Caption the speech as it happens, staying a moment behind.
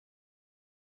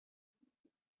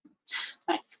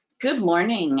Good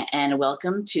morning and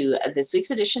welcome to this week's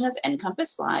edition of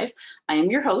NCompass Live. I am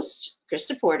your host,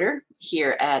 Krista Porter,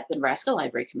 here at the Nebraska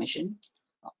Library Commission,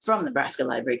 from the Nebraska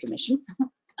Library Commission.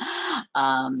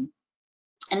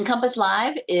 NCompass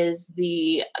Live is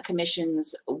the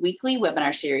Commission's weekly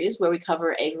webinar series where we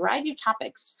cover a variety of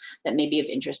topics that may be of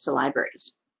interest to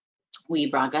libraries. We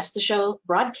broadcast the show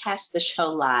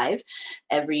live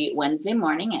every Wednesday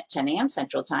morning at 10 a.m.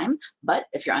 Central Time. But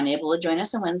if you're unable to join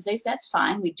us on Wednesdays, that's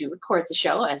fine. We do record the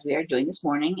show as we are doing this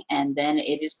morning, and then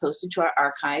it is posted to our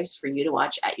archives for you to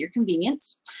watch at your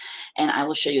convenience. And I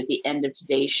will show you at the end of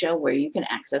today's show where you can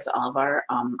access all of our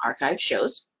archive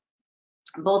shows.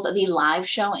 Both the live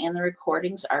show and the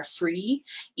recordings are free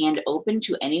and open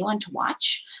to anyone to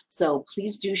watch. So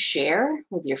please do share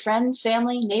with your friends,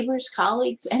 family, neighbors,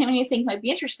 colleagues, anyone you think might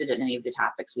be interested in any of the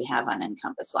topics we have on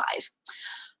NCompass Live.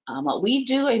 We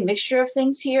do a mixture of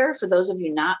things here. For those of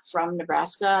you not from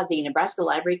Nebraska, the Nebraska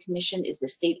Library Commission is the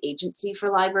state agency for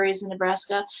libraries in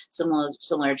Nebraska,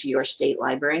 similar to your state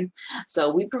library.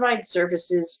 So we provide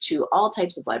services to all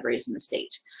types of libraries in the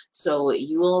state. So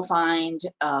you will find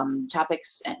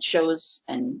topics and shows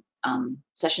and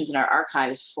sessions in our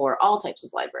archives for all types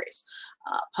of libraries,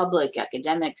 public,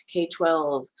 academic,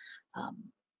 K-12,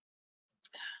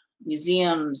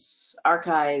 museums,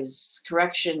 archives,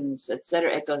 corrections,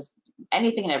 etc. It goes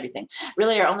anything and everything.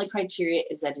 Really, our only criteria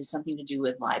is that it's something to do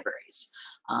with libraries.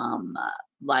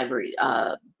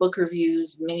 Book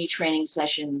reviews, mini training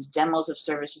sessions, demos of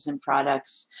services and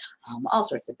products, all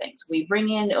sorts of things. We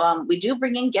do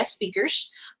bring in guest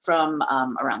speakers from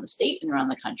around the state and around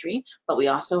the country, but we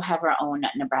also have our own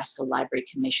Nebraska Library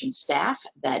Commission staff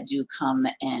that do come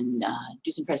and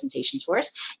do some presentations for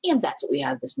us, and that's what we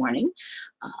have this morning.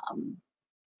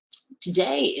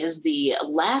 Today is the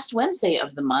last Wednesday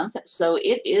of the month, so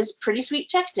it is Pretty Sweet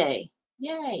Tech Day.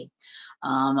 Yay!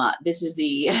 This is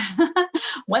the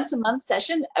once a month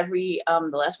session. The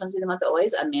last Wednesday of the month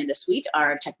always. Amanda Sweet,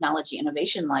 our technology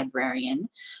innovation librarian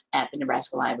at the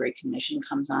Nebraska Library Commission,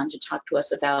 comes on to talk to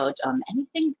us about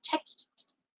anything techy.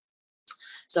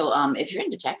 So if you're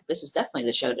into tech, this is definitely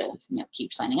the show to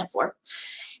keep signing up for.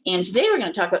 And today we're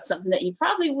going to talk about something that you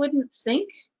probably wouldn't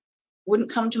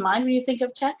come to mind when you think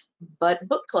of tech, but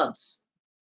book clubs.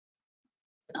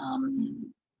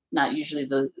 Not usually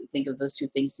think of those two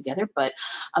things together, but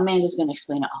Amanda's going to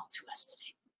explain it all to us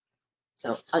today. So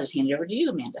I'll just hand it over to you,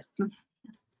 Amanda.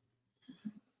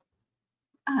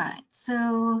 All right,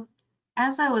 so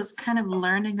as I was kind of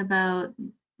learning about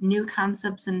new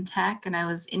concepts in tech and I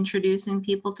was introducing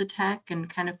people to tech and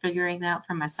kind of figuring it out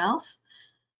for myself,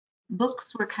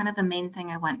 books were kind of the main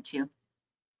thing I went to.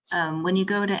 When you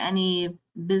go to any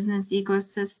business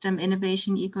ecosystem,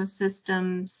 innovation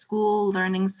ecosystem, school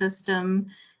learning system,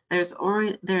 there is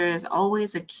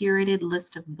always a curated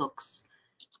list of books.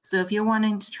 So if you're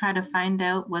wanting to try to find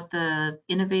out what the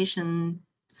innovation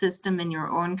system in your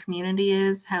own community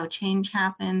is, how change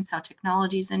happens, how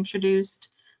technology is introduced,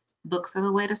 books are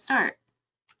the way to start.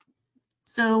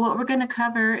 So what we're going to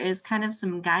cover is kind of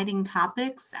some guiding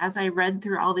topics. As I read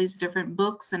through all these different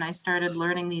books and I started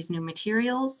learning these new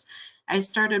materials, I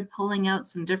started pulling out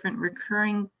some different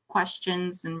recurring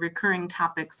questions and recurring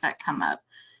topics that come up.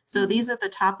 So these are the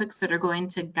topics that are going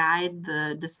to guide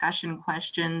the discussion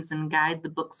questions and guide the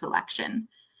book selection.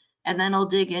 And then I'll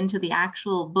dig into the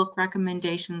actual book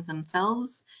recommendations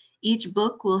themselves. Each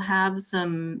book will have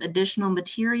some additional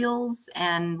materials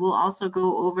and we'll also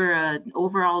go over an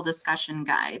overall discussion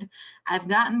guide. I've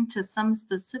gotten to some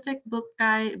specific book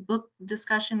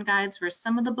discussion guides for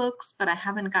some of the books, but I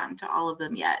haven't gotten to all of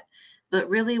them yet. But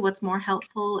really what's more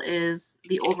helpful is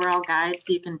the overall guide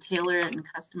so you can tailor it and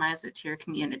customize it to your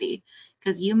community.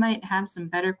 Because you might have some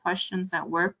better questions at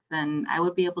work than I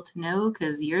would be able to know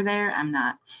because you're there, I'm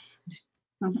not.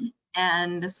 Mm-hmm.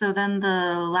 And so then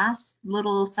the last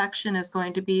little section is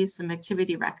going to be some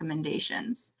activity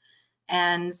recommendations.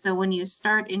 And so when you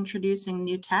start introducing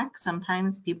new tech,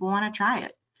 sometimes people want to try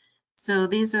it. So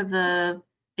these are the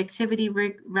activity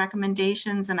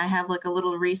recommendations, and I have like a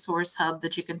little resource hub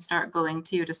that you can start going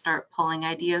to start pulling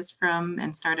ideas from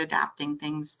and start adapting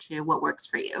things to what works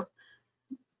for you.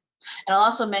 And I'll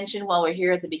also mention while we're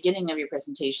here at the beginning of your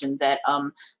presentation that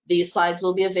these slides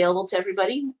will be available to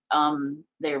everybody.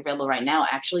 They're available right now.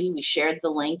 Actually, we shared the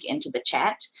link into the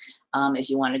chat if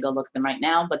you want to go look at them right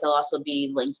now, but they'll also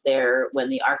be linked there when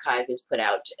the archive is put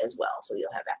out as well. So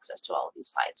you'll have access to all of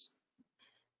these slides.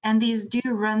 And these do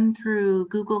run through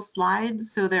Google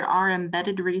Slides, so there are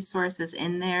embedded resources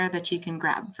in there that you can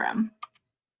grab from.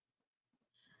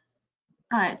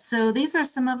 All right, so these are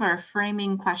some of our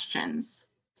framing questions.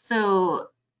 So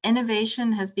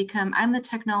innovation has become, I'm the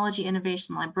technology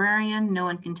innovation librarian. No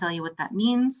one can tell you what that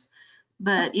means,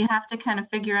 but you have to kind of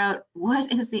figure out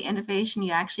what is the innovation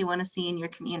you actually want to see in your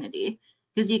community.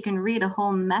 Because you can read a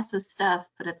whole mess of stuff,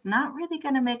 but it's not really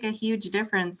going to make a huge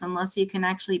difference unless you can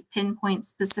actually pinpoint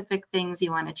specific things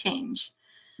you want to change.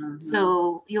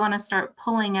 So you want to start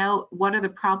pulling out what are the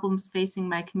problems facing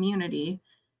my community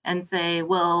and say,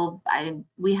 well,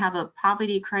 we have a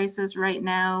poverty crisis right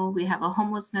now. We have a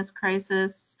homelessness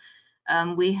crisis.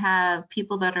 We have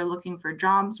people that are looking for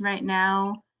jobs right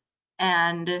now.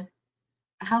 And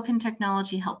how can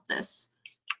technology help this?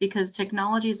 Because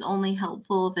technology is only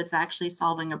helpful if it's actually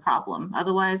solving a problem.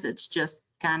 Otherwise, it's just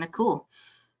kind of cool.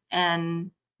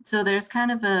 And so there's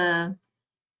kind of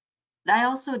I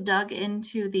also dug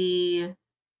into the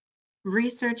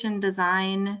research and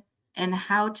design and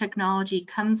how technology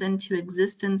comes into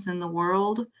existence in the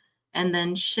world and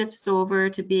then shifts over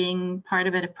to being part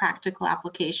of a practical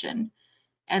application.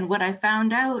 And what I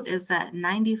found out is that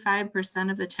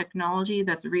 95% of the technology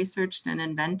that's researched and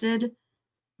invented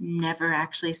never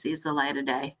actually sees the light of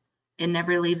day. It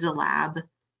never leaves a lab.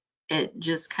 It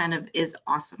just kind of is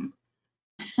awesome.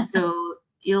 So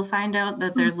you'll find out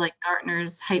that there's like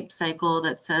Gartner's hype cycle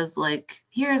that says like,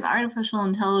 here's artificial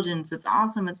intelligence. It's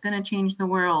awesome. It's going to change the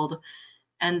world.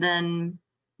 And then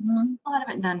a lot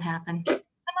of it doesn't happen. Some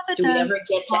of it Do we ever does.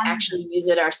 get to actually use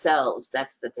it ourselves?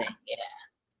 That's the thing. Yeah.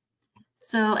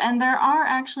 So, and there are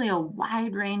actually a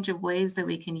wide range of ways that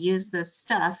we can use this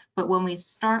stuff. But when we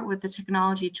start with the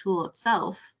technology tool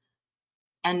itself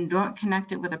and don't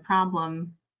connect it with a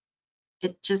problem,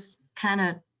 it just kind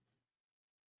of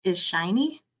is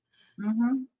shiny.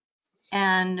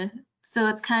 And so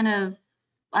it's kind of,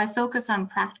 I focus on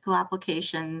practical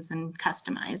applications and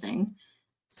customizing.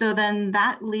 So then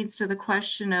that leads to the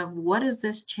question of what does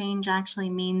this change actually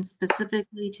mean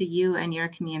specifically to you and your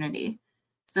community?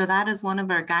 So that is one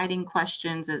of our guiding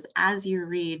questions is as you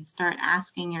read, start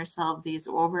asking yourself these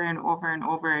over and over and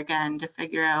over again to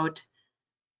figure out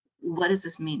what does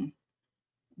this mean?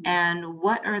 And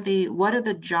what are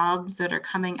the jobs that are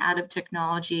coming out of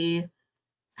technology?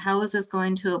 How is this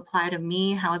going to apply to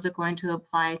me? How is it going to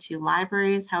apply to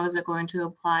libraries? How is it going to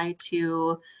apply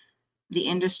to the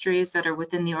industries that are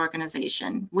within the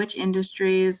organization? Which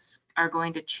industries are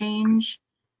going to change?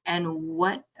 And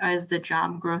what is the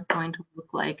job growth going to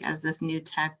look like as this new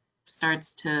tech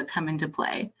starts to come into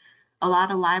play? A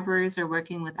lot of libraries are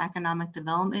working with economic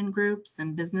development groups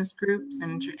and business groups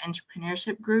and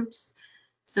entrepreneurship groups.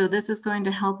 So this is going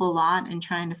to help a lot in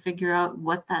trying to figure out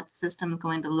what that system is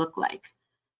going to look like.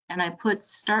 And I put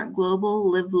start global,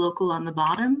 live local on the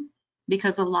bottom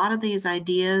because a lot of these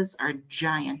ideas are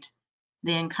giant.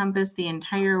 They encompass the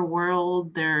entire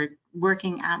world. They're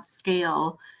working at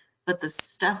scale, but the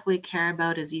stuff we care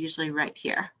about is usually right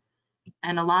here.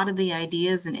 And a lot of the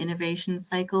ideas and innovation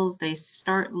cycles, they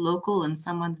start local in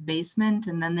someone's basement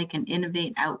and then they can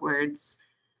innovate outwards.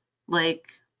 Like,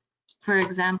 for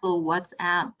example,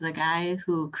 WhatsApp, the guy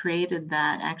who created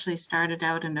that actually started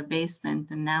out in a basement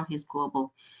and now he's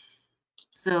global.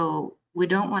 So we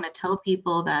don't want to tell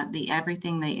people that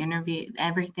everything they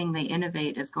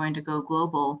innovate is going to go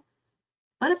global,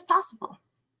 but it's possible.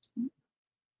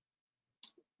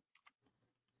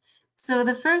 So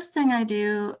the first thing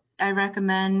I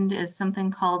recommend is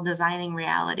something called designing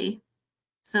reality.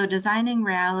 So designing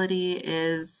reality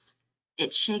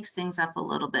it shakes things up a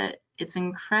little bit. It's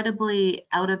incredibly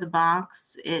out of the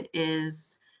box. It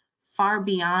is far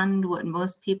beyond what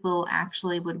most people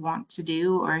actually would want to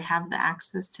do or have the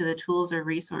access to the tools or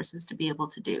resources to be able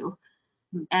to do.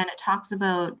 And it talks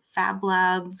about fab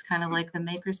labs, kind of like the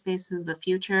makerspaces of the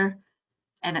future.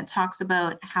 And it talks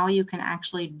about how you can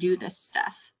actually do this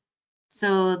stuff.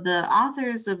 So the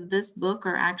authors of this book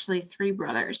are actually three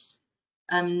brothers.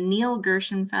 Neil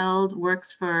Gershenfeld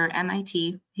works for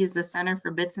MIT. He's the Center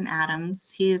for Bits and Atoms.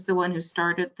 He is the one who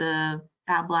started the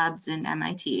Fab Labs in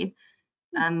MIT.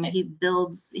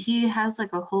 He has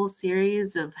like a whole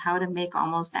series of how to make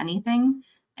almost anything,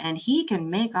 and he can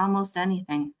make almost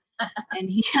anything. And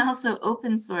he also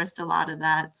open sourced a lot of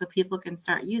that so people can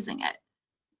start using it.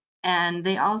 And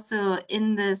they also,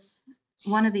 in this,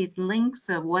 one of these links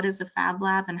of what is a Fab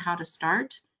Lab and how to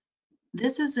start,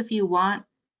 this is if you want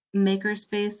maker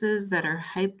spaces that are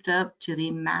hyped up to the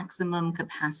maximum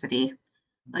capacity.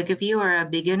 Like if you are a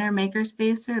beginner maker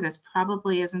spacer, this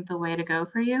probably isn't the way to go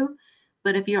for you.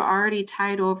 But if you're already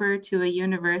tied over to a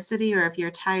university or if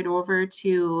you're tied over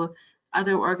to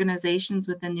other organizations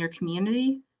within your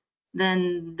community,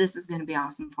 then this is going to be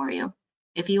awesome for you.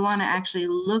 If you want to actually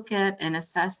look at and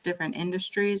assess different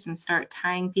industries and start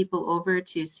tying people over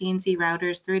to CNC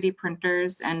routers, 3D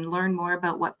printers, and learn more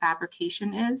about what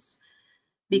fabrication is,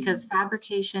 because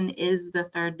fabrication is the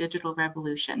third digital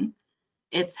revolution.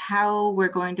 It's how we're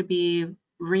going to be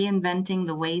reinventing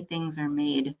the way things are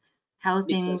made, how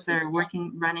things are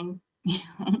working, running.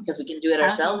 Because we can do it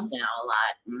ourselves now a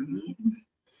lot.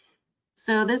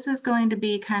 So this is going to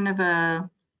be kind of a,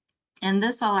 and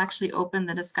this I'll actually open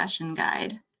the discussion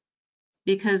guide,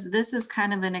 because this is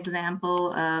kind of an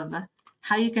example of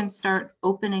how you can start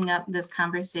opening up this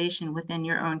conversation within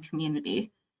your own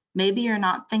community. Maybe you're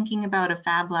not thinking about a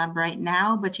fab lab right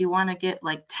now, but you want to get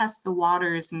like test the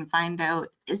waters and find out,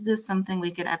 is this something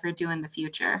we could ever do in the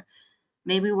future?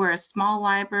 Maybe we're a small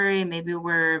library, maybe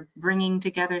we're bringing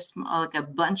together like a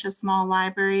bunch of small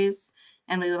libraries,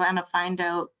 and we want to find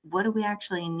out what do we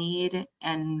actually need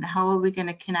and how are we going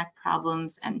to connect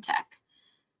problems and tech.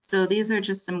 So these are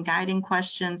just some guiding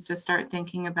questions to start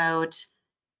thinking about,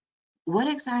 what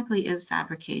exactly is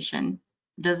fabrication?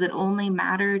 Does it only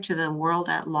matter to the world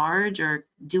at large, or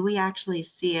do we actually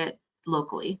see it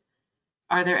locally?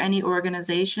 Are there any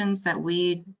organizations that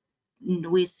we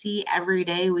see every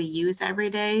day, we use every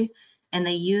day, and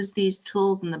they use these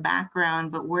tools in the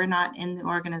background, but we're not in the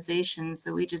organization,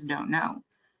 so we just don't know?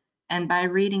 And by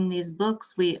reading these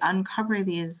books, we uncover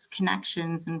these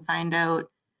connections and find out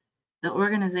the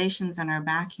organizations in our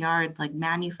backyard, like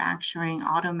manufacturing,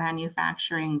 auto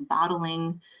manufacturing,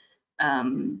 bottling,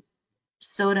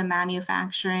 soda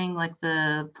manufacturing, like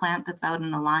the plant that's out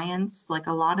in Alliance, like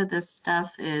a lot of this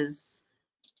stuff is,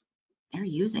 they're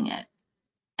using it.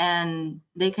 And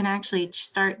they can actually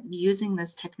start using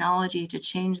this technology to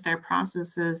change their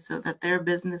processes so that their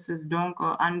businesses don't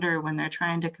go under when they're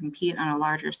trying to compete on a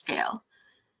larger scale.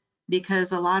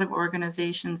 Because a lot of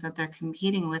organizations that they're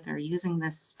competing with are using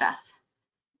this stuff.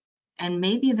 And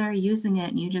maybe they're using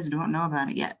it and you just don't know about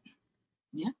it yet.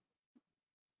 Yeah.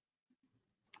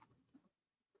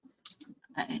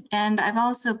 And I've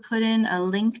also put in a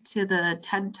link to the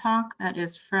TED Talk that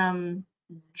is from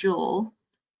Joel.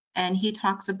 And he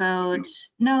talks about,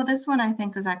 no, this one I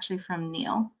think is actually from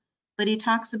Neil, but he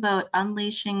talks about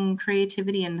unleashing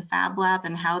creativity in the Fab Lab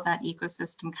and how that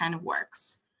ecosystem kind of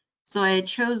works. So I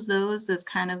chose those as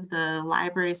kind of the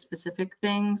library specific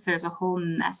things. There's a whole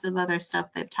mess of other stuff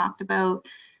they've talked about,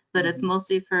 but it's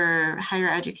mostly for higher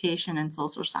education and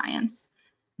social science.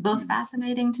 Both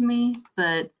fascinating to me,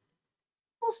 but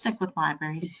we'll stick with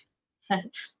libraries.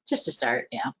 Just to start,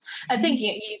 yeah. I think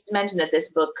you mentioned that this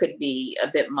book could be a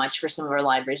bit much for some of our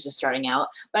libraries just starting out,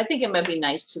 but I think it might be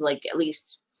nice to like at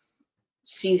least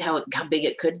see how big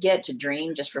it could get, to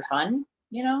dream just for fun,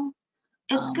 you know?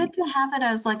 It's good to have it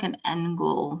as like an end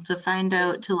goal, to find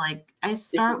out, to like, I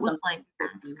start with like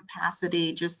max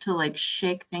capacity just to like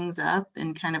shake things up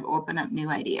and kind of open up new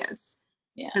ideas.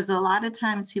 Yeah. Because a lot of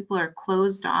times people are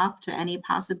closed off to any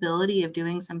possibility of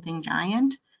doing something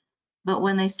giant. But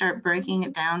when they start breaking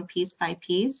it down piece by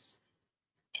piece,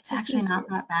 it's actually not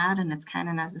that bad and it's kind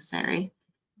of necessary.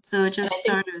 So it just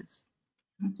started.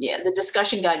 Yeah, the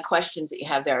discussion guide questions that you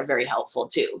have there are very helpful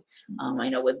too. I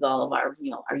know with all of our,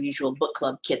 our usual book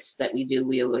club kits that we do,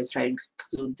 we always try to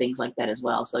include things like that as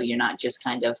well. So you're not just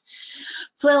kind of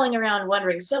flailing around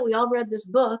wondering, so we all read this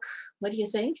book, what do you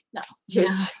think? No,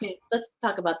 let's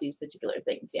talk about these particular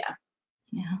things, yeah.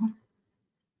 Yeah.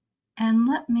 And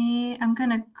I'm going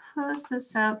to close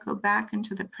this out, go back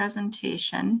into the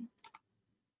presentation.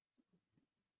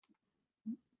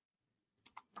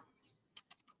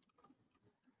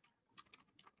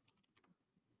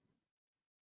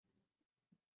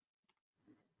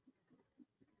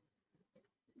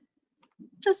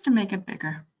 Just to make it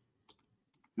bigger.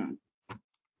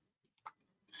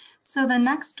 So the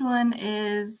next one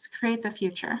is create the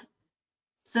future.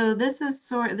 So this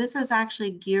is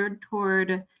actually geared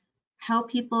toward how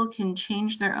people can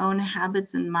change their own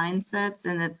habits and mindsets,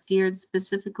 and it's geared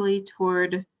specifically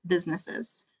toward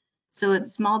businesses. So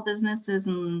it's small businesses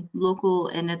and local,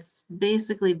 and it's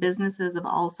basically businesses of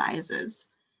all sizes.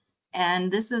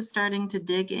 And this is starting to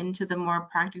dig into the more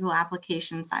practical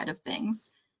application side of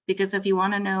things. Because if you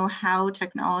want to know how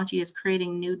technology is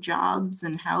creating new jobs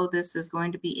and how this is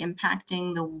going to be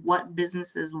impacting what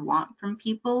businesses want from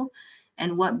people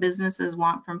and what businesses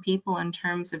want from people in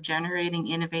terms of generating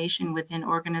innovation within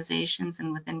organizations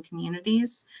and within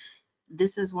communities,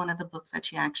 this is one of the books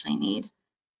that you actually need.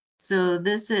 So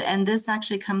this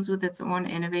actually comes with its own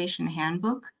innovation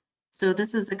handbook. So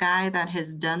this is a guy that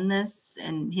has done this,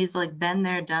 and he's like been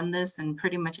there, done this in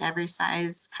pretty much every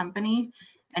size company.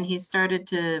 And he started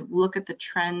to look at the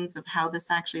trends of how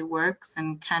this actually works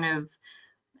and kind of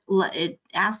it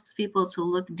asks people to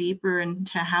look deeper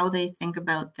into how they think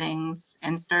about things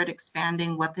and start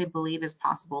expanding what they believe is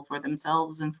possible for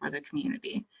themselves and for the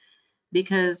community.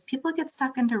 Because people get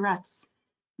stuck into ruts.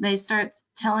 They start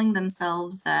telling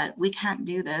themselves that we can't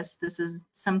do this. This is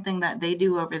something that they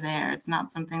do over there. It's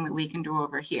not something that we can do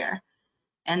over here.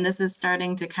 And this is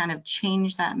starting to kind of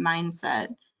change that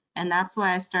mindset. And that's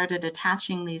why I started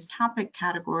attaching these topic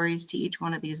categories to each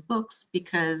one of these books,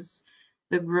 because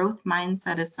the growth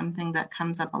mindset is something that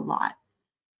comes up a lot.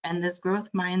 And this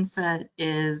growth mindset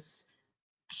is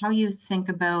how you think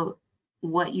about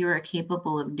what you are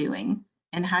capable of doing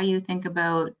and how you think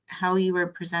about how you are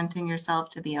presenting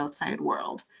yourself to the outside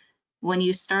world. When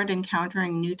you start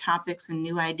encountering new topics and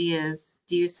new ideas,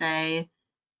 do you say,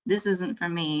 this isn't for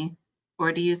me?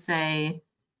 Or do you say,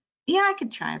 yeah, I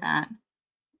could try that?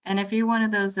 And if you're one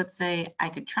of those that say, I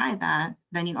could try that,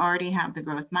 then you already have the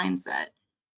growth mindset.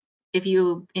 If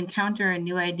you encounter a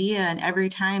new idea and every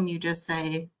time you just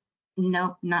say,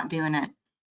 nope, not doing it,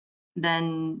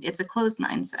 then it's a closed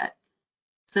mindset.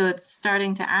 So it's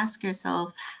starting to ask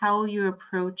yourself how you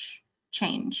approach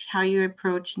change, how you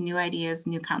approach new ideas,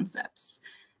 new concepts,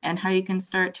 and how you can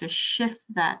start to shift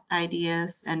that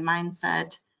ideas and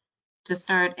mindset to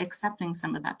start accepting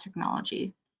some of that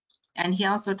technology. And he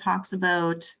also talks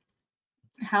about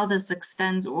how this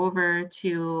extends over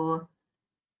to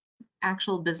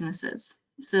actual businesses.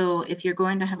 So if you're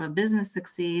going to have a business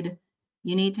succeed,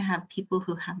 you need to have people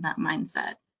who have that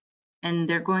mindset. And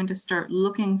they're going to start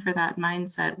looking for that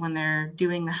mindset when they're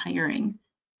doing the hiring.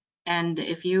 And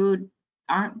if you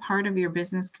aren't part of your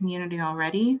business community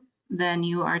already, then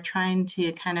you are trying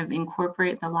to kind of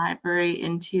incorporate the library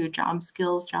into job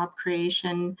skills, job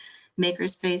creation,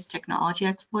 makerspace, technology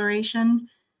exploration.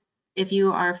 If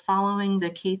you are following the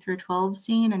K through 12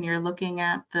 scene and you're looking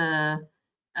at the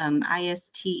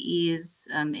ISTE's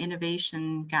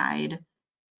innovation guide,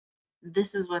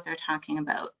 this is what they're talking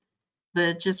about,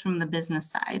 but just from the business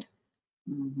side.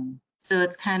 Mm-hmm. So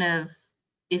it's kind of,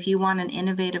 if you want an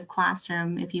innovative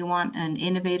classroom, if you want an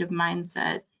innovative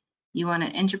mindset, you want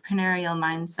an entrepreneurial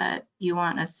mindset, you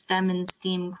want a STEM and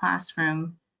STEAM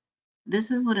classroom,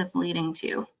 this is what it's leading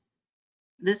to.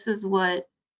 This is what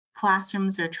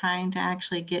classrooms are trying to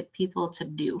actually get people to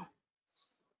do,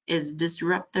 is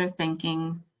disrupt their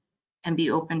thinking and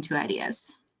be open to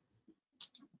ideas.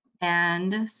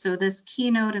 And so this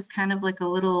keynote is kind of like a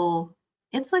little,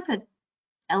 it's like a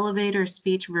elevator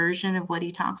speech version of what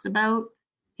he talks about.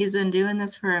 He's been doing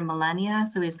this for a millennia,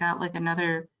 so he's got like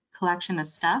another collection of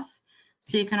stuff.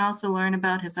 So you can also learn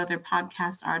about his other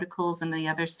podcast articles and the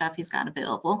other stuff he's got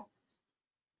available.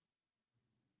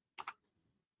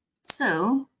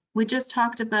 So we just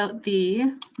talked about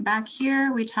back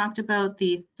here, we talked about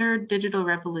the third digital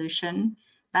revolution.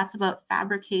 That's about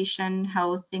fabrication,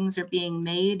 how things are being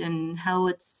made and how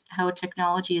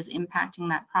technology is impacting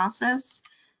that process.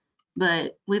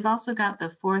 But we've also got the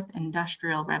fourth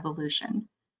industrial revolution.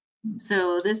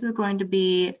 So this is going to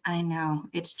be, I know,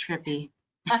 it's trippy.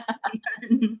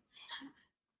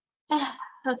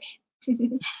 Okay.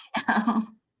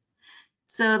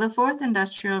 So the fourth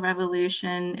industrial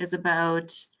revolution is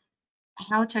about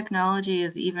how technology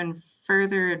is even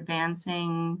further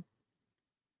advancing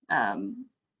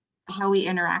how we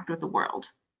interact with the world.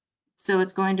 So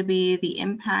it's going to be the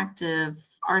impact of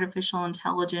artificial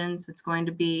intelligence. It's going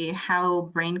to be how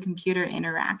brain-computer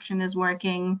interaction is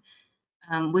working,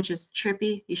 which is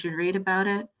trippy. You should read about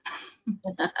it.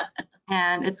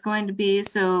 And it's going to be,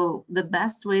 so the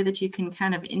best way that you can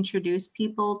kind of introduce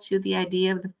people to the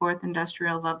idea of the fourth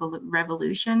industrial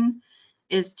revolution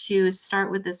is to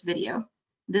start with this video.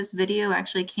 This video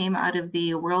actually came out of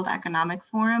the World Economic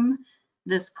Forum.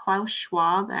 This Klaus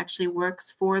Schwab actually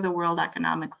works for the World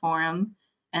Economic Forum,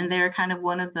 and they're kind of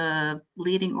one of the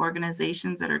leading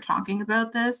organizations that are talking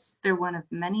about this. They're one of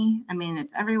many. I mean,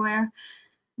 it's everywhere.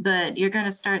 But you're going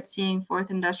to start seeing fourth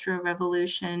industrial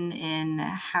revolution in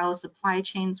how supply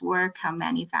chains work, how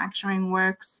manufacturing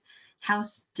works, how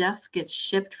stuff gets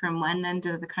shipped from one end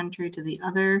of the country to the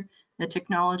other, the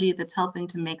technology that's helping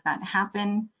to make that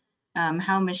happen,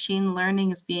 how machine learning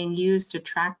is being used to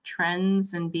track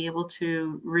trends and be able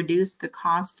to reduce the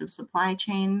cost of supply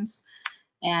chains,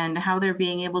 and how they're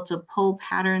being able to pull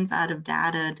patterns out of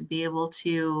data to be able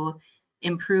to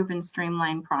improve and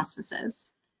streamline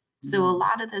processes. So a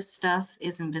lot of this stuff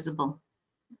is invisible.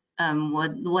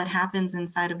 What happens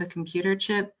inside of a computer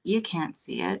chip, you can't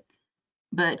see it,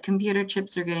 but computer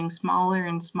chips are getting smaller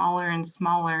and smaller and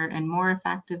smaller and more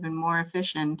effective and more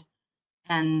efficient.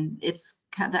 And it's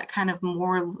that kind of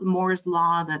Moore's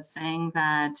law that's saying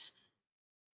that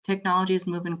technology is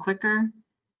moving quicker.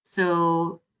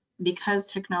 So because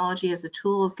technology as a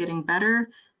tool is getting better,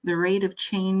 the rate of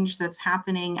change that's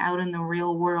happening out in the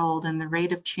real world and the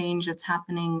rate of change that's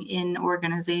happening in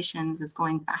organizations is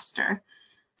going faster.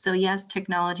 So yes,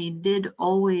 technology did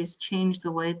always change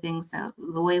the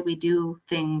way we do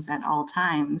things at all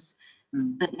times,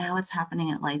 but now it's happening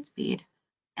at light speed.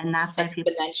 And that's why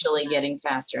people exponentially getting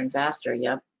faster and faster.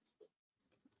 Yep.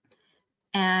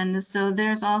 And so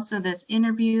there's also this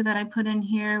interview that I put in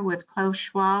here with Klaus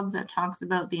Schwab that talks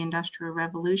about the Industrial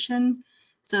Revolution.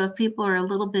 So if people are a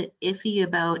little bit iffy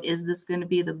about, is this going to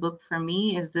be the book for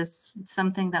me? Is this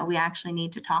something that we actually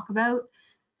need to talk about?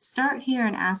 Start here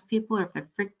and ask people if they're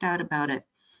freaked out about it.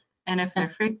 And if they're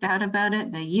freaked out about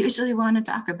it, they usually want to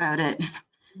talk about it.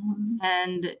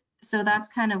 And so that's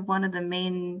kind of one of the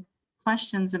main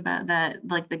questions about that,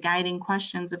 like the guiding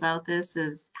questions about this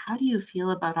is, how do you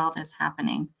feel about all this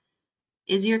happening?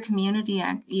 Is your community,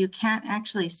 you can't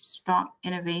actually stop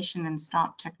innovation and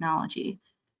stop technology,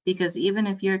 because even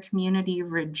if your community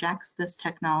rejects this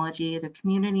technology, the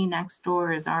community next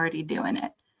door is already doing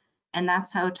it. And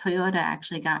that's how Toyota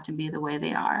actually got to be the way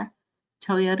they are.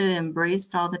 Toyota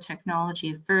embraced all the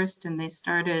technology first, and they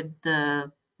started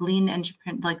the lean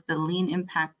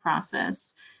impact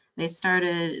process.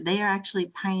 They actually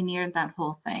pioneered that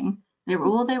whole thing. They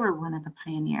were one of the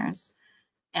pioneers.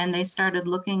 And they started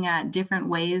looking at different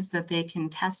ways that they can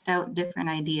test out different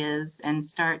ideas and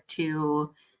start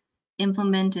to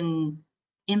implement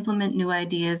new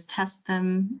ideas, test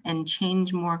them, and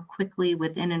change more quickly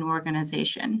within an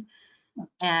organization.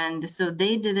 And so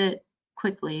they did it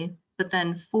quickly, but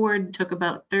then Ford took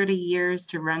about 30 years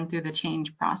to run through the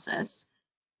change process.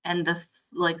 And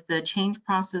the change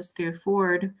process through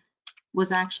Ford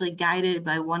was actually guided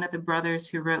by one of the brothers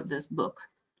who wrote this book.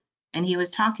 And he was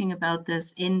talking about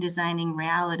this in Designing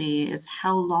Reality, is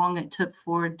how long it took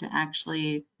Ford to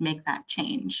actually make that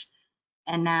change.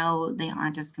 And now they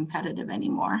aren't as competitive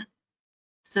anymore.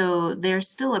 So they're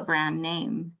still a brand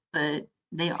name, but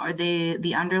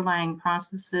the underlying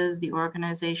processes, the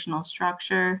organizational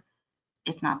structure,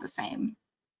 it's not the same.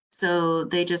 So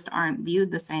they just aren't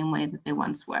viewed the same way that they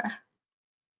once were.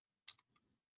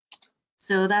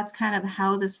 So that's kind of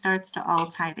how this starts to all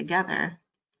tie together,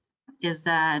 is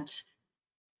that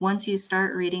once you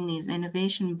start reading these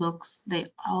innovation books, they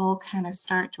all kind of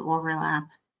start to overlap.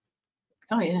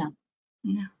 Oh, yeah.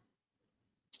 Yeah.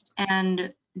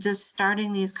 And just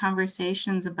starting these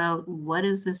conversations about what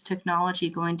is this technology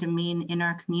going to mean in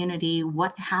our community?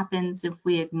 What happens if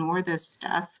we ignore this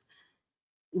stuff?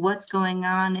 What's going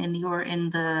on in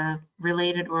the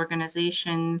related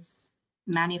organizations,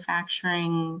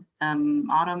 manufacturing,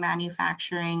 auto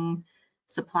manufacturing,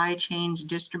 supply chains,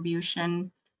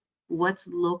 distribution? What's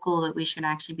local that we should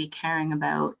actually be caring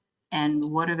about? And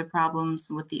what are the problems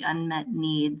with the unmet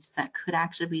needs that could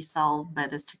actually be solved by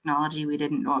this technology we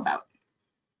didn't know about?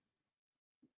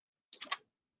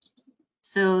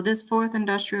 So this fourth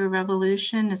industrial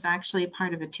revolution is actually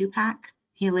part of a two-pack.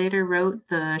 He later wrote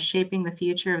the Shaping the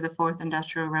Future of the Fourth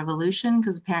Industrial Revolution,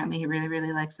 because apparently he really,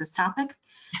 really likes this topic.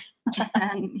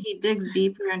 And he digs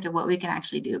deeper into what we can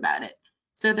actually do about it.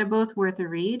 So they're both worth a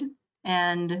read.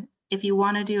 And if you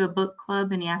want to do a book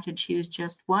club and you have to choose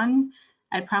just one,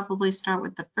 I'd probably start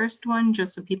with the first one,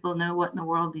 just so people know what in the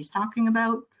world he's talking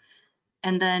about.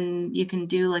 And then you can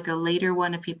do like a later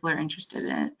one if people are interested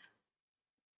in it.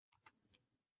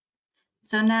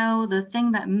 So now the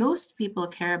thing that most people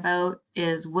care about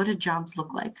is, what do jobs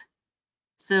look like?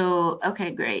 So,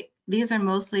 okay, great. These are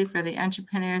mostly for the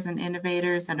entrepreneurs and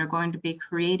innovators that are going to be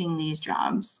creating these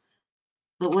jobs.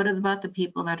 But what about the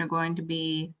people that are going to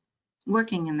be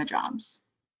working in the jobs?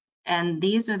 And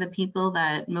these are the people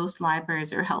that most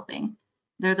libraries are helping.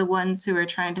 They're the ones who are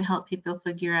trying to help people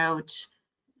figure out,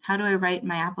 how do I write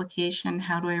my application?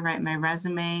 How do I write my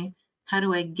resume? How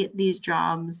do I get these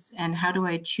jobs? And how do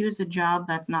I choose a job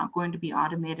that's not going to be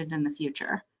automated in the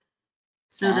future?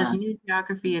 So this new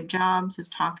geography of jobs is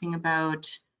talking about,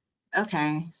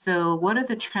 okay, so what are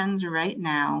the trends right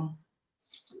now?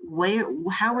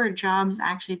 How are jobs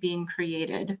actually being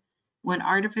created? When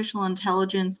artificial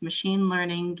intelligence, machine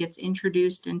learning gets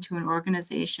introduced into an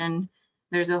organization,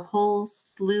 there's a whole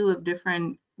slew of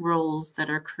different roles that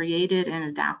are created and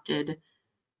adapted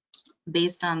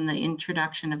based on the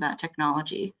introduction of that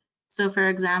technology. So for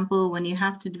example, when you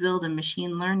have to build a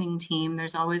machine learning team,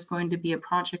 there's always going to be a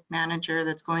project manager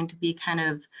that's going to be kind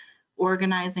of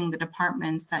organizing the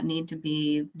departments that need to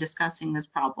be discussing this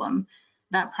problem.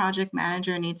 That project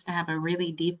manager needs to have a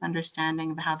really deep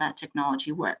understanding of how that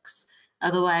technology works.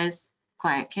 Otherwise,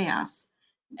 quiet chaos.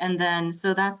 And then,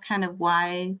 so that's kind of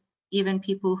why even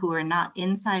people who are not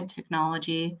inside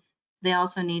technology they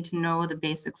also need to know the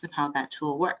basics of how that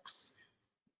tool works.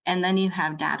 And then you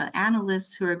have data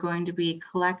analysts who are going to be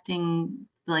collecting,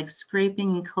 like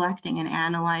scraping and collecting and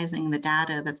analyzing the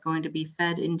data that's going to be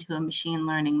fed into a machine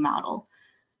learning model.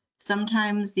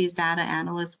 Sometimes these data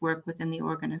analysts work within the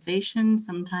organization,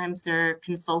 sometimes they're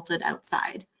consulted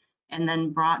outside and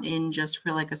then brought in just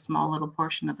for like a small little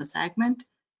portion of the segment.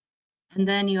 And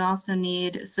then you also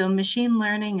need, so machine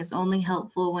learning is only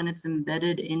helpful when it's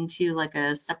embedded into like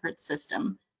a separate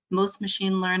system. Most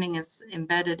machine learning is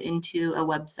embedded into a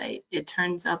website. It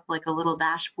turns up like a little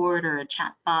dashboard or a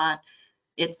chat bot.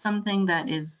 It's something that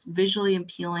is visually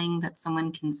appealing that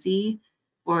someone can see,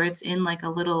 or it's in like a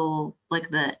little, like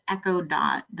the Echo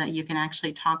Dot that you can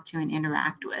actually talk to and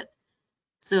interact with.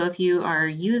 So if you are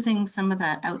using some of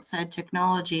that outside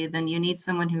technology, then you need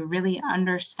someone who really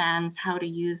understands how to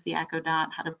use the Echo Dot,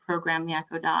 how to program the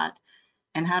Echo Dot,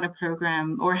 and how to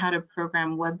program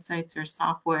websites or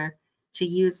software to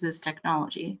use this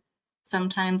technology.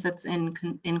 Sometimes it's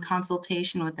in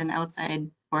consultation with an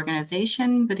outside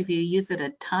organization, but if you use it a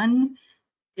ton,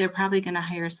 they're probably going to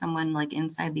hire someone like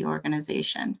inside the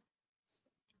organization.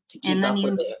 To keep up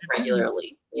with it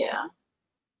regularly. Yeah.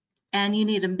 And you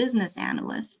need a business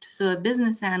analyst. So a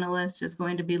business analyst is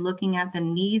going to be looking at the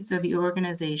needs of the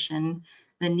organization,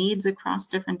 the needs across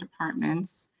different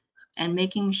departments, and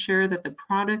making sure that the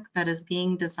product that is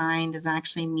being designed is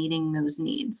actually meeting those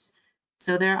needs.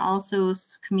 So they're also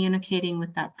communicating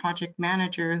with that project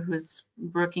manager who's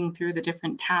working through the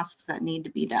different tasks that need to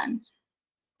be done.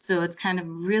 So it's kind of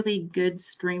really good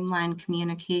streamlined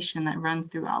communication that runs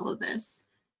through all of this.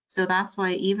 So that's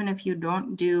why even if you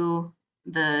don't do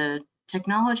the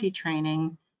technology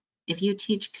training, if you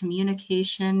teach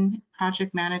communication,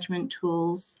 project management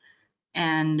tools,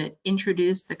 and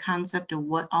introduce the concept of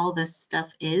what all this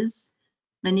stuff is,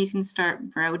 then you can start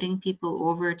routing people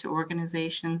over to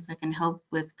organizations that can help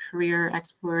with career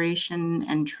exploration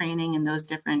and training in those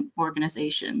different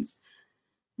organizations.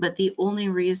 But the only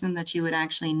reason that you would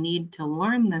actually need to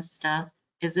learn this stuff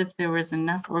is if there was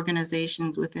enough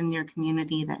organizations within your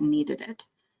community that needed it.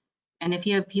 And if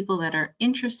you have people that are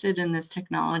interested in this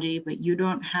technology, but you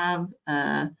don't have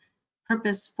a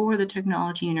purpose for the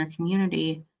technology in your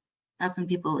community, that's when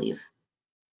people leave.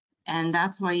 And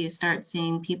that's why you start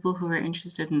seeing people who are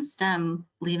interested in STEM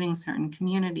leaving certain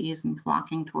communities and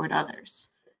flocking toward others.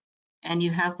 And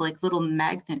you have like little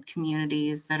magnet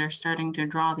communities that are starting to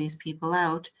draw these people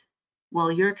out,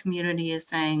 while your community is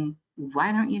saying,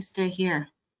 why don't you stay here?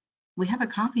 We have a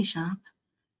coffee shop.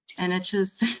 And it's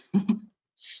just,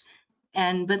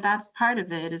 but that's part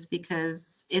of it, is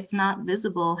because it's not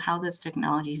visible how this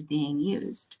technology is being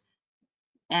used.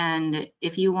 And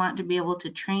if you want to be able to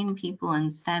train people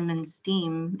in STEM and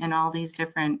STEAM and all these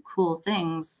different cool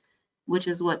things, which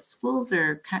is what schools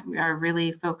are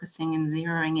really focusing and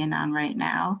zeroing in on right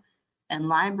now, and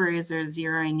libraries are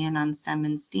zeroing in on STEM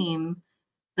and STEAM,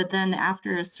 but then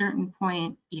after a certain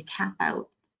point, you cap out.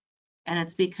 And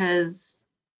it's because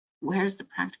where's the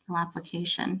practical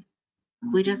application?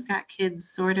 We just got kids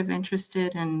sort of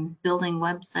interested in building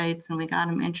websites, and we got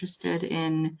them interested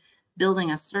in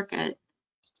building a circuit.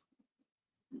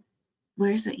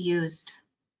 Where's it used?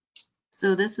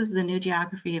 So this is the new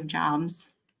geography of jobs.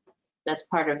 That's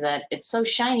part of that. It's so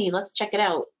shiny. Let's check it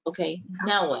out. Okay,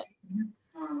 now what?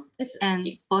 And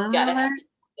spoiler alert,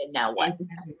 now what?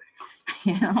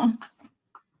 You know?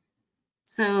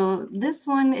 So this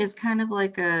one is kind of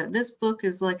like this book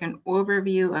is like an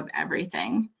overview of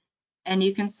everything. And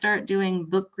you can start doing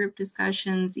book group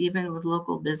discussions even with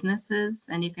local businesses,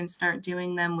 and you can start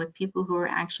doing them with people who are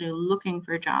actually looking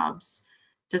for jobs,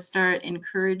 to start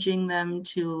encouraging them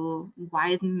to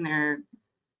widen their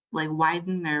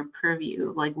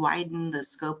purview, like widen the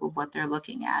scope of what they're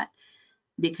looking at.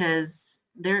 Because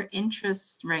their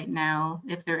interests right now,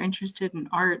 if they're interested in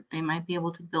art, they might be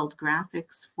able to build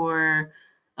graphics for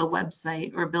a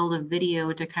website or build a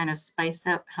video to kind of spice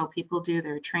up how people do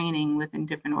their training within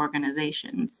different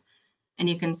organizations. And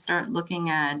you can start looking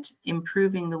at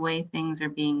improving the way things are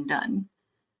being done.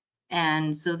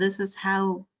 And so this is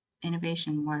how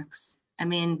innovation works. I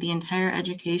mean, the entire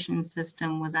education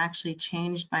system was actually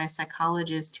changed by a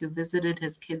psychologist who visited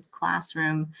his kid's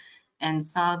classroom and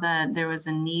saw that there was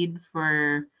a need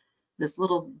for this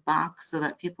little box so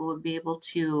that people would be able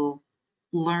to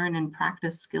learn and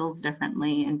practice skills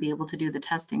differently and be able to do the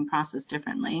testing process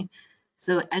differently.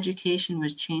 So education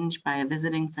was changed by a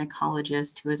visiting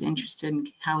psychologist who was interested in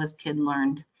how his kid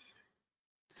learned.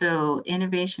 So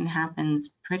innovation happens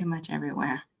pretty much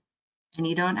everywhere. And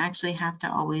you don't actually have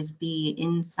to always be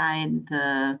inside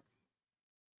the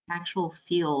actual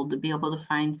field to be able to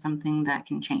find something that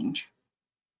can change.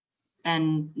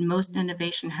 And most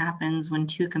innovation happens when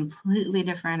two completely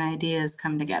different ideas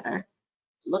come together.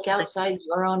 Look Like, outside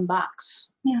your own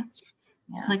box. yeah,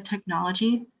 Yeah. like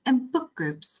technology and book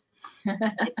groups.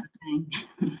 It's a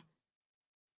thing.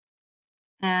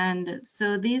 And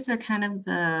so these are kind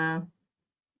of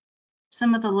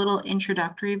some of the little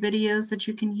introductory videos that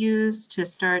you can use to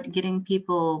start getting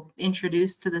people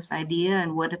introduced to this idea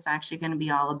and what it's actually going to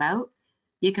be all about.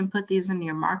 You can put these in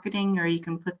your marketing, or you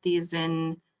can put these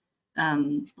in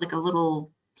like a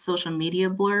little social media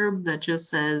blurb that just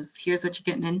says, here's what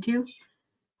you're getting into,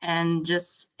 and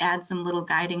just add some little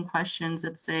guiding questions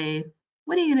that say,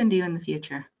 what are you going to do in the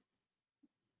future?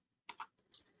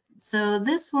 So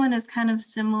this one is kind of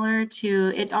similar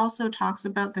to, it also talks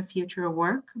about the future of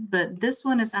work, but this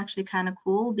one is actually kind of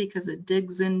cool because it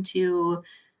digs into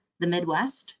the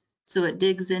Midwest. So it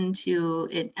digs into,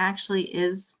 it actually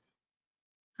is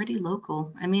pretty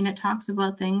local. I mean, it talks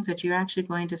about things that you're actually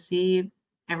going to see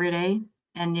every day,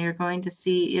 and you're going to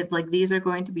see it, like these are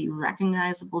going to be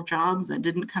recognizable jobs that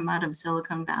didn't come out of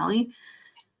Silicon Valley.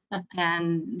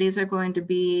 And these are going to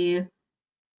be,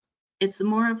 it's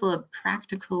more of a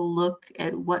practical look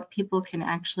at what people can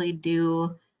actually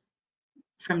do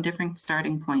from different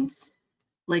starting points.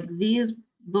 Like these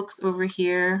books over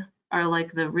here are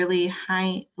like the really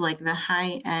high, like the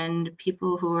high end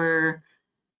people who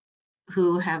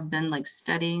have been like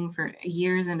studying for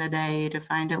years and a day to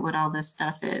find out what all this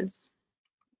stuff is.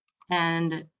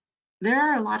 And there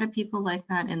are a lot of people like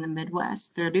that in the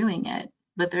Midwest. They're doing it.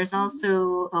 But there's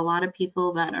also a lot of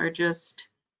people that are just,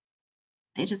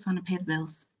 they just want to pay the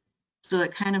bills. So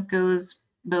it kind of goes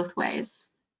both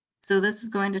ways. So this is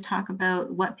going to talk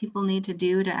about what people need to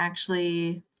do to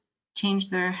actually change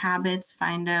their habits,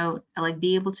 find out, like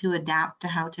be able to adapt to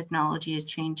how technology is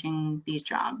changing these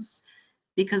jobs.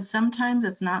 Because sometimes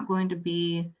it's not going to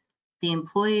be the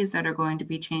employees that are going to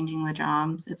be changing the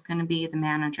jobs, it's going to be the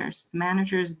managers. The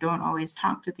managers don't always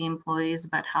talk to the employees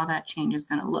about how that change is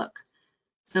going to look.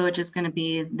 So it's just going to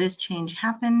be, this change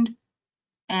happened,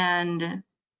 and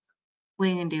what are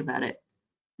you going to do about it?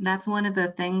 That's one of the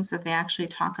things that they actually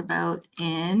talk about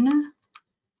in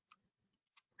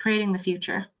creating the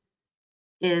future,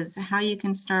 is how you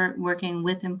can start working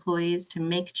with employees to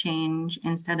make change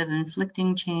instead of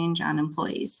inflicting change on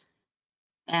employees.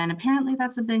 And apparently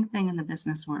that's a big thing in the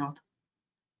business world.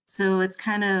 So it's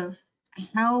kind of,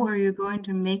 how are you going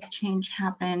to make change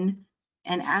happen?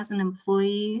 And as an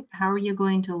employee, how are you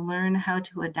going to learn how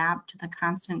to adapt to the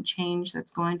constant change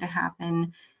that's going to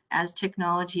happen as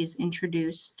technology is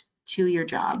introduced to your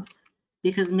job?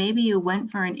 Because maybe you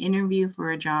went for an interview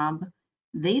for a job,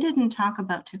 they didn't talk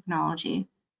about technology.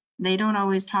 They don't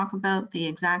always talk about the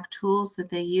exact tools that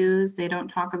they use. They don't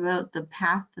talk about the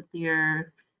path that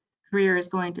your career is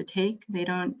going to take. They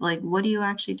don't, like, what do you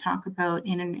actually talk about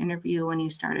in an interview when you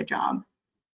start a job?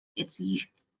 It's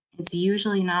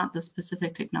usually not the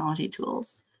specific technology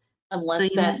tools. So Unless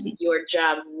you might that's be, your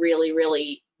job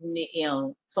really,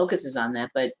 focuses on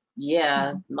that. But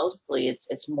yeah, mostly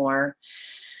it's more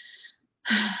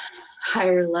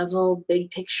higher level,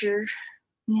 big picture.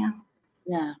 yeah.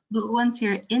 Yeah. But once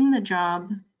you're in the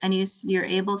job and you're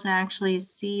able to actually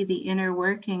see the inner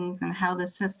workings and how the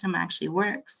system actually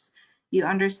works, you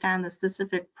understand the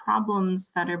specific problems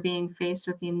that are being faced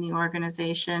within the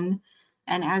organization.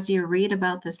 And as you read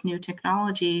about this new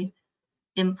technology,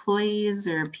 employees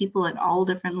or people at all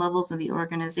different levels of the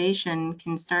organization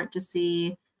can start to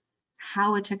see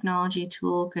how a technology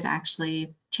tool could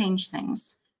actually change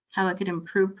things, how it could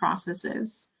improve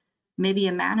processes. Maybe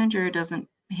a manager doesn't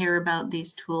hear about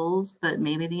these tools, but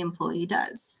maybe the employee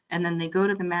does. And then they go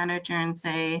to the manager and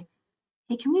say,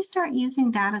 hey, can we start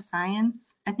using data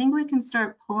science? I think we can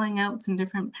start pulling out some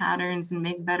different patterns and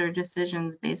make better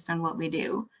decisions based on what we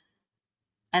do.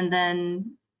 And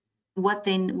then what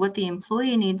the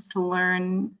employee needs to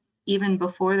learn even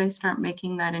before they start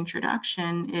making that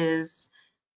introduction is,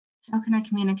 how can I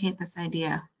communicate this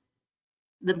idea?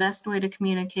 The best way to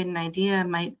communicate an idea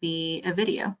might be a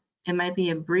video. It might be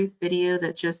a brief video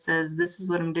that just says, this is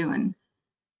what I'm doing.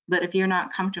 But if you're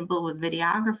not comfortable with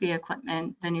videography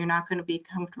equipment, then you're not going to be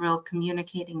comfortable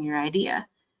communicating your idea,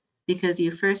 because you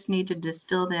first need to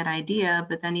distill that idea,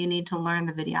 but then you need to learn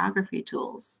the videography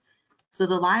tools. So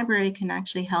the library can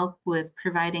actually help with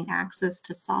providing access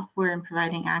to software and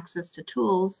providing access to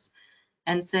tools,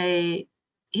 and say,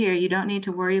 here, you don't need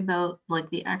to worry about like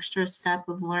the extra step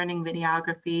of learning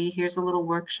videography. Here's a little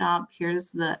workshop.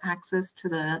 Here's the access to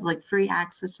the, like, free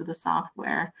access to the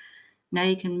software. Now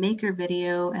you can make your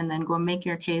video and then go make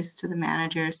your case to the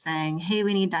manager saying, hey,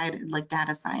 we need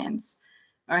data science,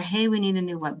 or hey, we need a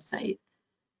new website,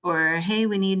 or hey,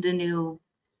 we need a new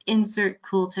insert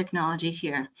cool technology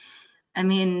here. I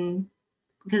mean,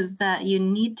 because that you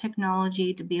need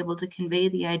technology to be able to convey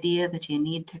the idea that you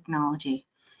need technology.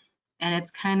 And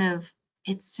it's kind of,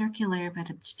 it's circular, but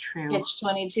it's true. Catch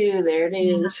 22, there it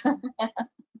is.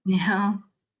 Yeah.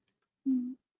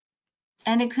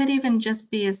 And it could even just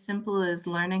be as simple as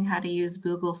learning how to use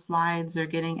Google Slides or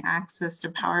getting access to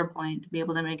PowerPoint to be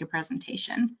able to make a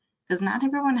presentation, because not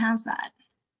everyone has that.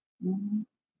 Mhm.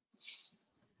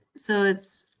 So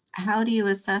it's how do you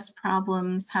assess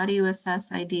problems, how do you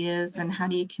assess ideas, and how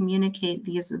do you communicate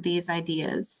these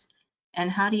ideas? And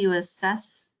how do you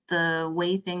assess the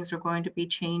way things are going to be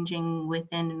changing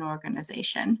within an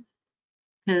organization?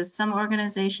 Because some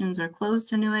organizations are closed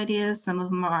to new ideas, some of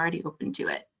them are already open to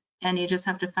it. And you just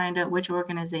have to find out which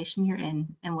organization you're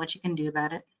in and what you can do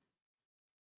about it.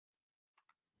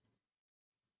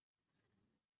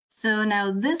 So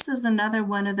now this is another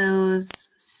one of those,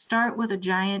 start with a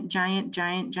giant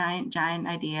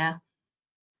idea,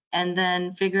 and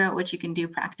then figure out what you can do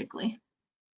practically.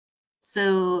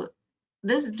 So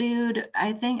this dude,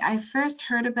 I think I first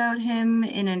heard about him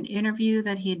in an interview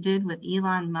that he did with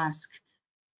Elon Musk.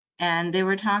 And they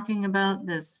were talking about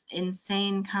this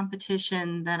insane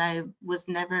competition that I was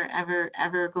never,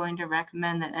 ever going to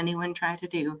recommend that anyone try to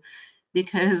do,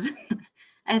 because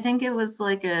I think it was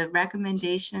like a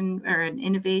recommendation or an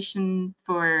innovation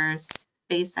for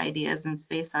space ideas and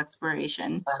space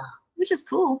exploration, Wow. which is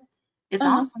cool. It's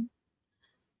awesome.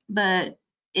 But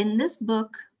in this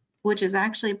book, which is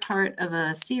actually part of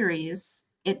a series,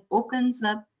 it opens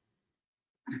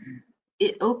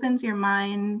your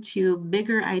mind to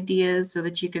bigger ideas so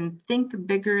that you can think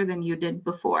bigger than you did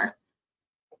before.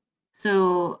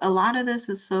 So a lot of this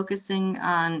is focusing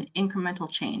on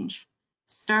incremental change.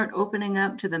 Start opening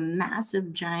up to the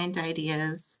massive giant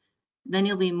ideas, then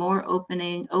you'll be more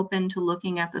open to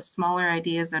looking at the smaller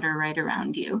ideas that are right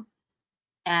around you.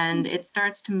 And it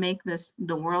starts to make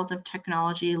the world of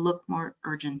technology look more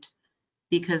urgent,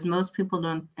 because most people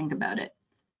don't think about it.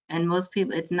 And most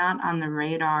people, it's not on the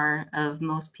radar of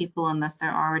most people unless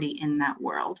they're already in that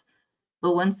world.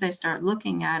 But once they start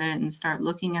looking at it and start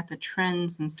looking at the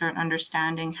trends and start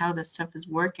understanding how this stuff is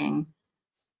working,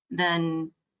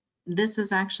 then this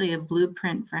is actually a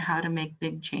blueprint for how to make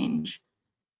big change,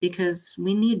 because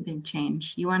we need big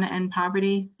change. You want to end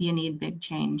poverty, you need big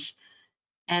change.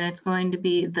 And it's going to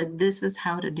be this is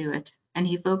how to do it. And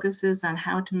he focuses on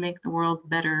how to make the world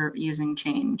better using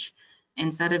change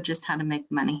instead of just how to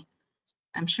make money.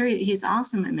 I'm sure he's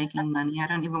awesome at making money. I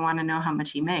don't even want to know how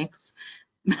much he makes.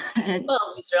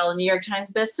 Well, these are all New York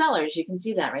Times bestsellers. You can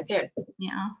see that right there.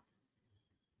 Yeah.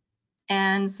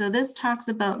 And so this talks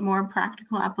about more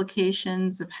practical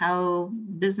applications of how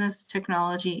business,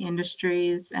 technology,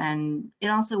 industries, and it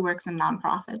also works in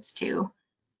nonprofits too.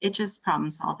 It's just problem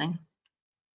solving.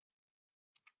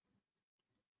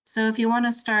 So if you want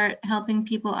to start helping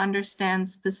people understand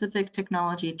specific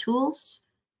technology tools,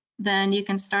 then you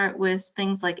can start with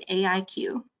things like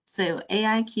AIQ. So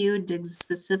AIQ digs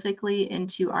specifically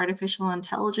into artificial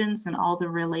intelligence and all the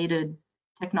related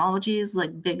technologies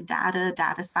like big data,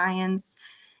 data science,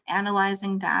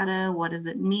 analyzing data. What does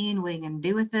it mean? What are you going to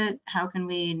do with it? How can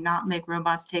we not make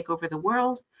robots take over the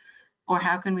world? Or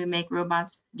how can we make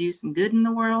robots do some good in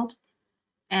the world?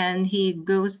 And he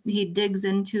digs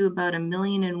into about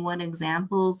 1,000,001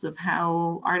 examples of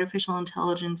how artificial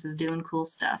intelligence is doing cool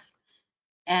stuff.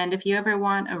 And if you ever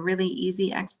want a really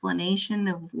easy explanation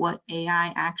of what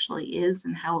AI actually is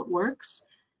and how it works,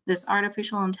 this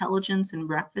artificial intelligence and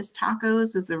breakfast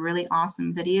tacos is a really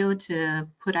awesome video to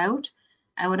put out.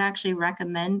 I would actually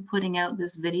recommend putting out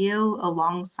this video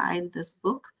alongside this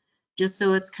book, just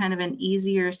so it's kind of an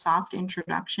easier, soft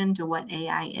introduction to what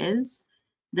AI is.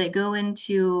 They go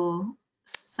into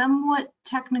somewhat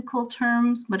technical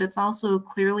terms, but it's also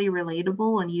clearly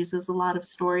relatable and uses a lot of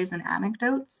stories and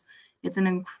anecdotes. It's an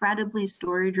incredibly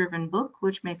story-driven book,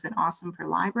 which makes it awesome for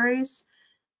libraries.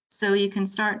 So you can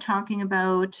start talking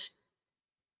about,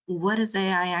 what does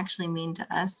AI actually mean to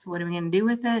us? What are we going to do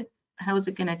with it? How is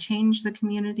it going to change the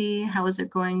community? How is it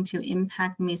going to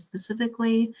impact me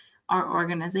specifically, our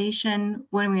organization?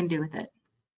 What are we going to do with it?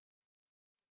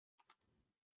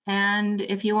 And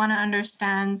if you want to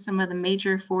understand some of the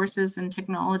major forces in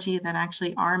technology that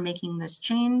actually are making this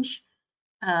change,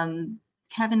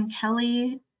 Kevin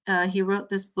Kelly, he wrote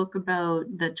this book about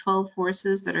the 12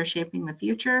 forces that are shaping the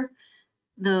future.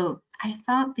 Though I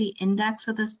thought the index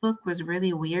of this book was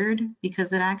really weird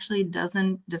because it actually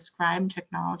doesn't describe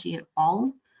technology at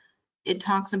all. It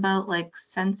talks about like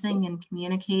sensing and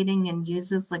communicating and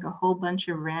uses like a whole bunch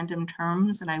of random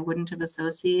terms that I wouldn't have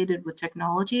associated with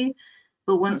technology.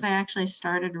 But once I actually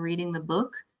started reading the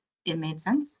book, it made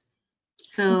sense.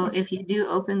 So if you do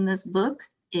open this book,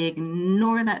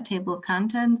 ignore that table of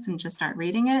contents and just start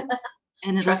reading it,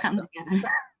 and it'll Trust come them.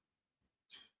 together.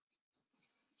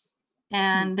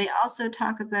 And they also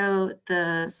talk about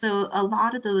so a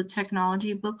lot of the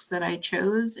technology books that I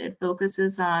chose, it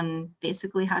focuses on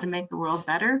basically how to make the world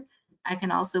better. I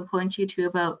can also point you to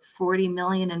about 40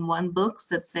 million and one books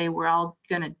that say we're all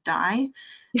gonna die,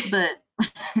 but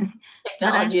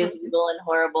Technology is evil and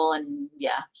horrible, and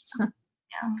yeah, yeah,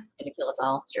 it's gonna kill us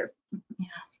all. Sure. yeah.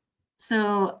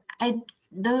 So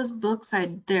those books,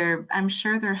 I'm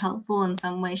sure they're helpful in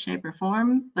some way, shape, or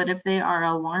form, but if they are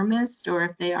alarmist or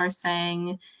if they are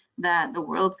saying that the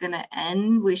world's going to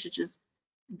end, we should just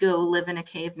go live in a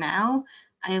cave now,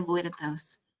 I avoided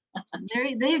those.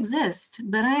 They exist,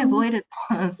 but I avoided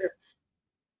those Sure.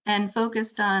 and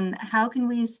focused on how can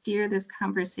we steer this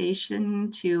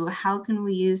conversation to how can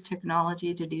we use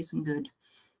technology to do some good,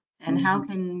 and how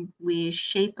can we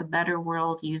shape a better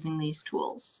world using these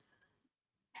tools.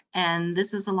 And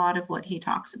this is a lot of what he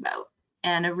talks about.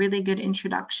 And a really good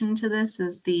introduction to this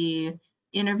is the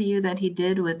interview that he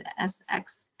did with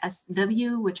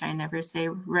SXSW, which I never say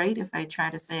right if I try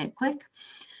to say it quick.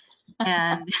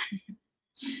 And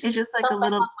it's just like a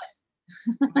little,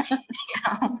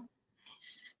 yeah,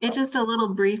 it's just a little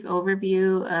brief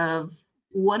overview of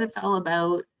what it's all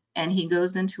about. And he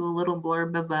goes into a little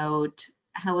blurb about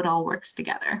how it all works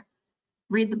together.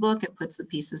 Read the book, it puts the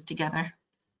pieces together.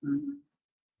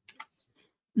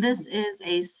 This is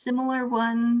a similar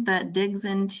one that digs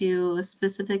into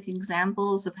specific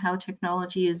examples of how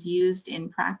technology is used in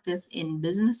practice in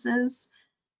businesses.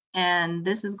 And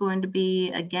this is going to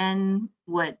be, again,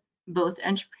 what both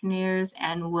entrepreneurs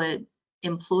and what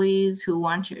employees who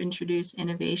want to introduce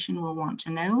innovation will want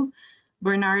to know.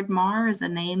 Bernard Marr is a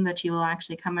name that you will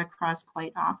actually come across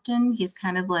quite often. He's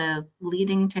kind of a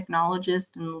leading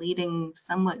technologist and leading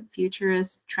somewhat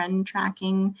futurist trend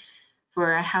tracking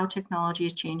for how technology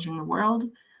is changing the world.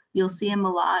 You'll see him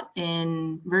a lot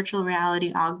in virtual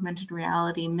reality, augmented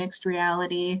reality, mixed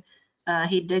reality.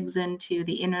 He digs into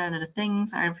the Internet of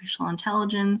Things, artificial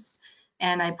intelligence,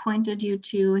 and I pointed you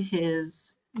to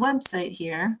his website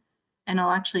here, and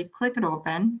I'll actually click it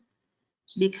open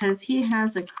because he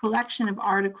has a collection of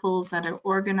articles that are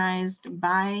organized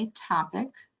by topic,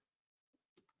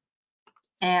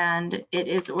 and it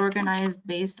is organized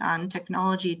based on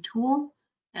technology tool.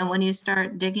 And when you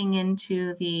start digging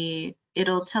into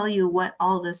it'll tell you what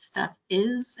all this stuff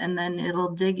is, and then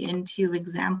it'll dig into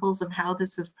examples of how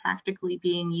this is practically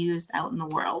being used out in the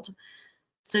world.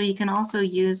 So you can also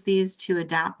use these to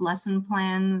adapt lesson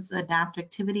plans, adapt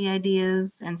activity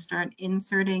ideas, and start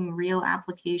inserting real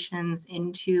applications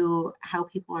into how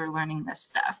people are learning this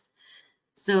stuff.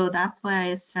 So that's why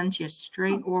I sent you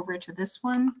straight over to this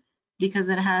one, because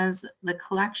it has the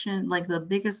collection, like the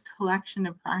biggest collection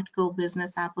of practical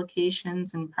business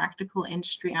applications and practical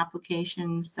industry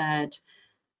applications that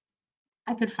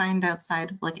I could find outside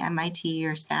of like MIT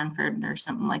or Stanford or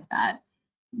something like that.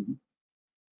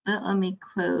 But let me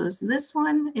close this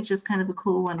one. It's just kind of a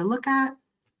cool one to look at.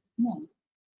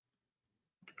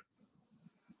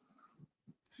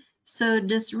 So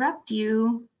Disrupt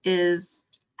You is,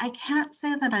 I can't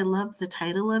say that I love the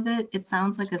title of it. It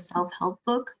sounds like a self-help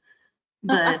book,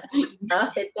 but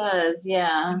it does,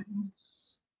 yeah.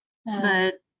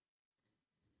 But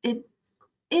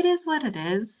it is what it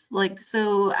is. Like,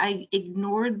 so I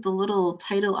ignored the little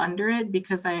title under it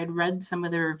because I had read some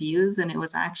of the reviews and it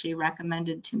was actually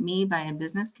recommended to me by a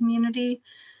business community.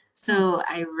 So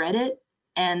I read it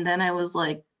and then I was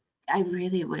like, I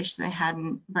really wish they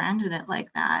hadn't branded it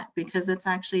like that, because it's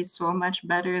actually so much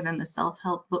better than the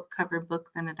self-help book cover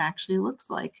book than it actually looks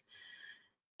like.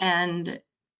 And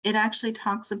it actually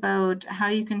talks about how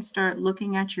you can start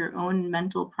looking at your own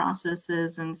mental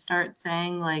processes and start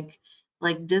saying like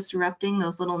disrupting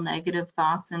those little negative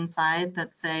thoughts inside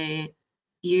that say,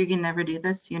 you can never do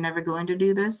this, you're never going to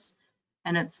do this.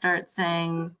 And it starts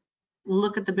saying,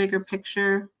 look at the bigger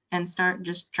picture and start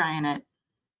just trying it.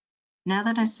 Now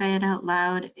that I say it out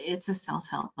loud, it's a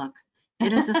self-help book.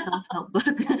 It is a self-help book,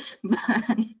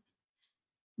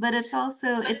 but it's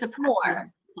also, it's a practical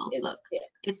self-help book. Yeah.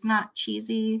 It's not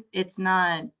cheesy. It's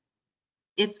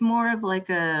more of like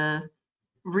a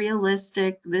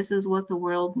realistic, this is what the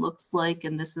world looks like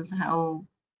and this is how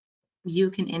you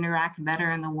can interact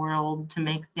better in the world to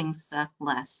make things suck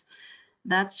less.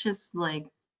 That's just like,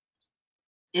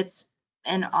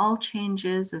 and all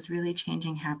changes is really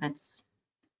changing habits.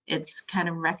 It's kind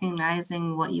of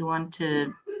recognizing what you want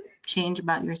to change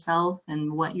about yourself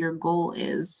and what your goal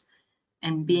is,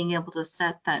 and being able to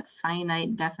set that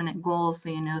finite, definite goal so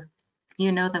you know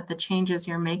you know that the changes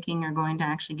you're making are going to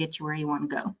actually get you where you want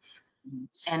to go.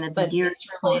 And it's But geared it's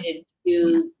toward, related yeah.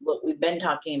 to what we've been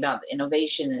talking about, the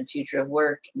innovation and future of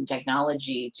work and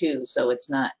technology too. So it's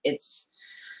not, it's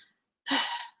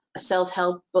a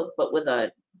self-help book, but with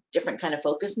a different kind of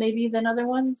focus maybe than other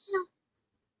ones.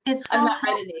 It's I've not read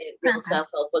self-help, any real perfect.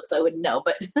 self-help books, so I wouldn't know,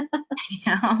 but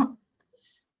Yeah.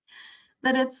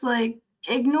 But it's like,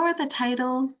 ignore the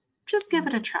title, just give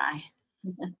it a try.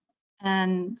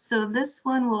 And so this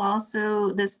one will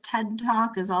also, this TED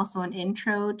Talk is also an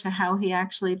intro to how he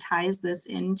actually ties this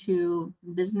into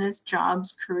business,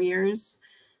 jobs, careers.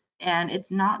 And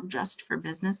it's not just for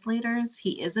business leaders.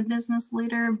 He is a business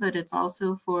leader, but it's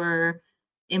also for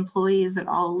employees at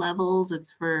all levels.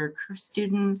 It's for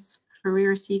students,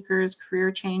 career seekers,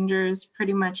 career changers.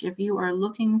 Pretty much if you are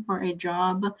looking for a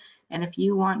job and if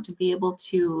you want to be able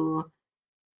to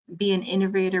be an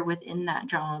innovator within that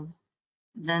job,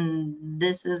 then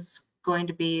this is going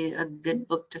to be a good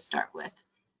book to start with.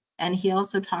 And he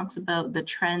also talks about the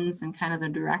trends and kind of the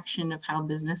direction of how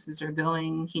businesses are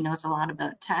going. He knows a lot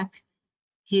about tech.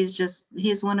 He's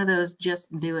one of those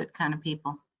just do it kind of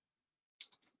people.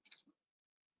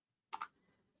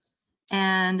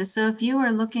 And so if you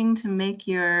are looking to make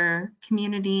your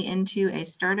community into a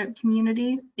startup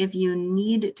community, if you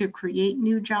need to create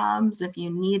new jobs, if you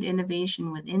need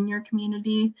innovation within your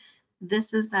community,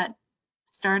 this is that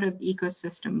startup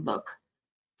ecosystem book.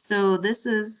 So this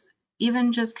is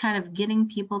even just kind of getting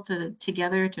people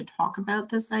together to talk about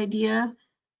this idea.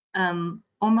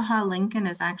 Omaha Lincoln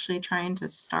is actually trying to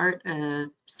start a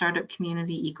startup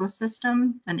community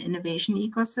ecosystem, an innovation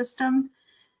ecosystem.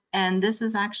 And this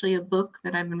is actually a book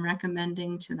that I've been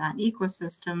recommending to that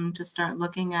ecosystem to start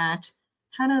looking at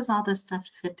how does all this stuff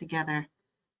fit together.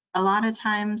 A lot of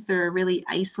times there are really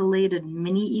isolated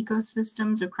mini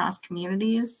ecosystems across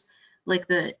communities, like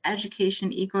the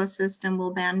education ecosystem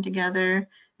will band together,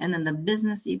 and then the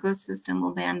business ecosystem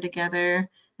will band together,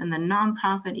 and the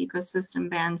nonprofit ecosystem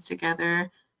bands together.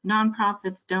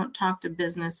 Nonprofits don't talk to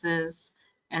businesses,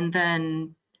 and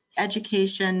then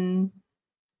education,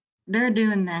 they're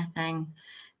doing their thing.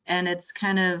 And it's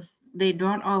kind of, they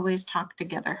don't always talk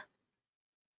together.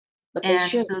 but they And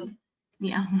should. so,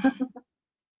 yeah.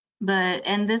 But,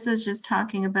 and this is just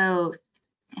talking about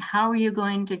how are you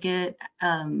going to get,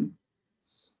 how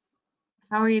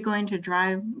are you going to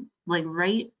drive, like,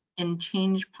 write and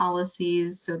change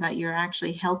policies so that you're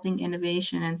actually helping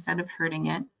innovation instead of hurting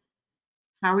it?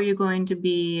 How are you going to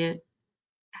be,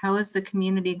 how is the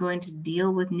community going to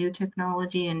deal with new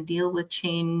technology and deal with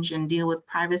change and deal with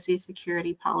privacy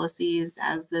security policies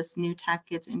as this new tech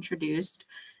gets introduced?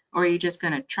 Or are you just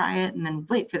going to try it and then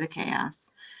wait for the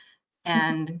chaos?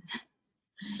 And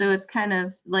so it's kind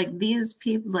of like these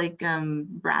people, like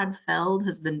Brad Feld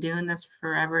has been doing this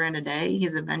forever and a day.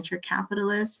 He's a venture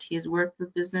capitalist. He's worked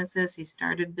with businesses. He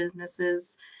started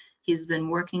businesses. He's been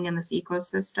working in this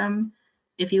ecosystem.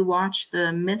 If you watch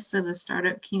the Myths of the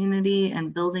Startup Community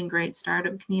and Building Great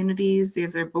Startup Communities,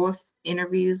 these are both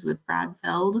interviews with Brad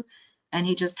Feld. And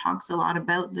he just talks a lot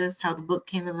about this, how the book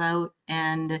came about,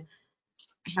 and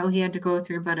how he had to go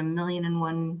through about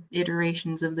 1,000,001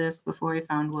 iterations of this before he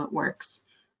found what works.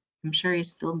 I'm sure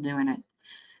he's still doing it.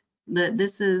 But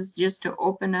this is just to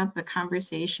open up a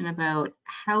conversation about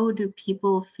how do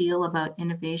people feel about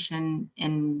innovation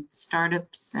in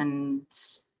startups and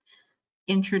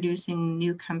introducing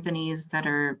new companies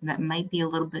that might be a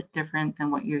little bit different than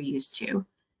what you're used to.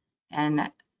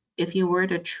 And if you were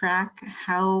to track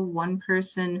how one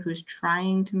person who's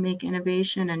trying to make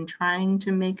innovation and trying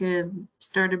to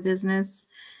start a business,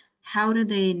 how do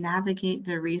they navigate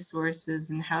their resources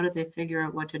and how do they figure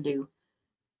out what to do?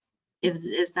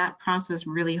 Is that process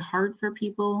really hard for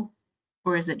people,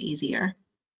 or is it easier?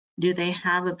 Do they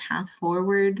have a path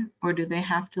forward, or do they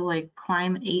have to like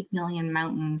climb 8 million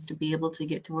mountains to be able to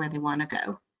get to where they want to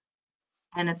go?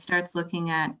 And it starts looking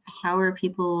at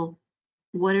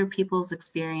what are people's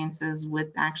experiences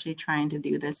with actually trying to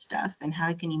do this stuff, and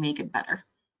how can you make it better?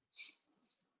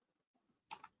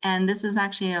 And this is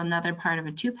actually another part of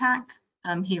a 2-pack.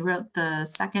 He wrote the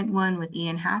second one with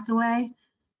Ian Hathaway.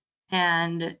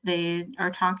 And they are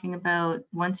talking about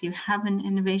once you have an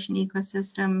innovation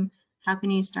ecosystem, how can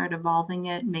you start evolving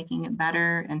it, making it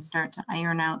better, and start to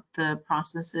iron out the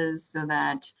processes so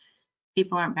that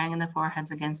people aren't banging their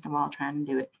foreheads against a wall trying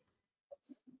to do it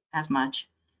as much.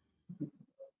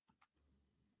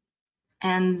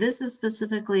 And this is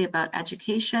specifically about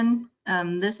education.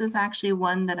 This is actually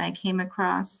one that I came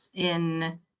across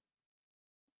in,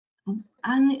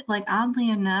 oddly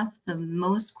enough, the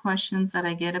most questions that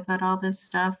I get about all this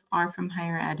stuff are from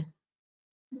higher ed.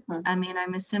 Mhm. I mean,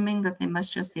 I'm assuming that they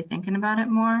must just be thinking about it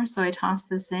more. So I tossed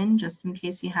this in just in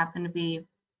case you happen to be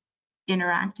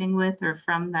interacting with or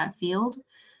from that field.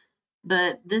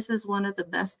 But this is one of the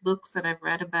best books that I've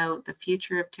read about the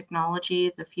future of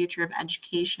technology, the future of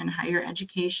education, higher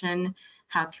education,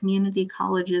 how community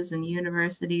colleges and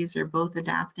universities are both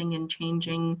adapting and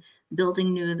changing,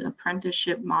 building new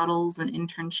apprenticeship models and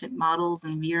internship models,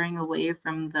 and veering away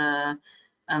from the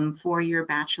four-year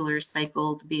bachelor's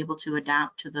cycle to be able to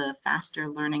adapt to the faster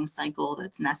learning cycle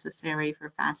that's necessary for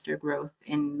faster growth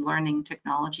in learning,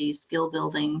 technology, skill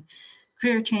building,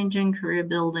 career changing, career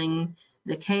building,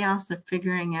 the chaos of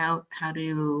figuring out how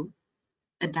to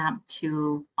adapt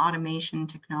to automation,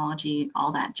 technology,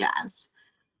 all that jazz.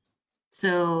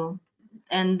 So,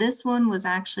 and this one was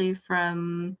actually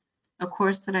from a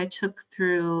course that I took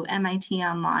through MIT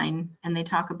Online, and they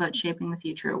talk about shaping the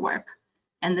future of work.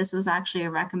 And this was actually a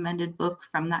recommended book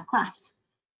from that class.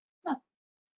 Oh.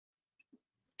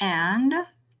 And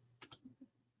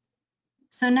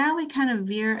so now we kind of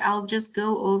veer, I'll just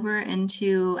go over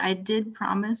into, I did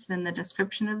promise in the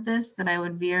description of this that I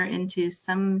would veer into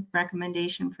some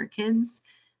recommendation for kids.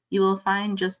 You will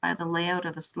find just by the layout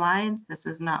of the slides, this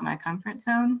is not my comfort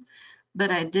zone,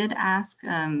 but I did ask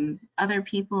other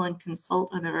people and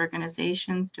consult other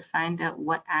organizations to find out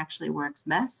what actually works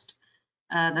best.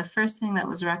 The first thing that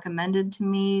was recommended to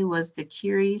me was the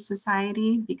Curie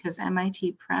Society, because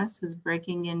MIT Press is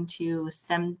breaking into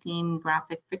STEM themed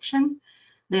graphic fiction.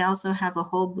 They also have a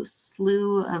whole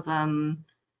slew of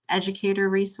educator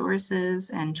resources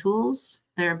and tools.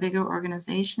 They're a bigger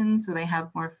organization, so they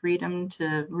have more freedom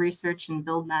to research and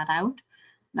build that out.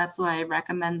 That's why I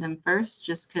recommend them first,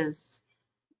 just because,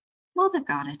 well, they've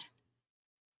got it.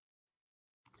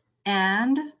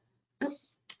 And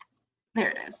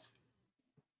there it is.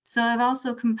 So I've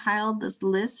also compiled this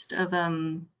list of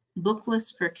book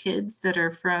lists for kids that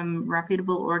are from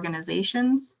reputable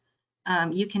organizations.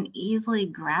 You can easily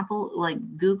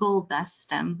Google best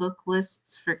STEM book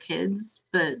lists for kids,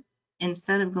 but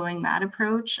instead of going that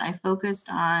approach, I focused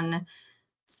on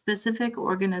specific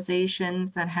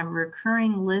organizations that have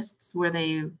recurring lists where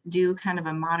they do kind of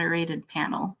a moderated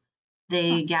panel.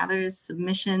 They gather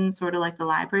submissions, sort of like the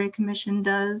Library Commission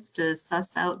does, to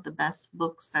suss out the best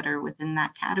books that are within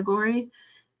that category.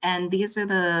 And these are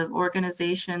the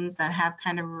organizations that have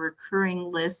kind of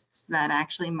recurring lists that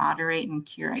actually moderate and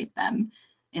curate them,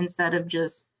 instead of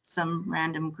just some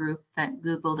random group that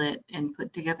Googled it and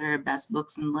put together best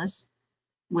books and lists,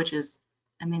 which is,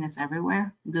 I mean, it's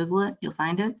everywhere. Google it, you'll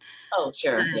find it. Oh,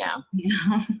 sure, yeah. You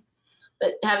know,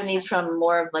 But having these from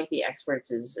more of like the experts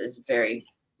is very,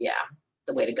 yeah,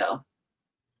 the way to go.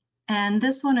 and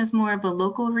this one is more of a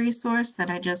local resource that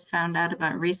I just found out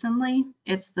about recently.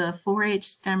 It's the 4-H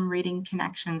STEM Reading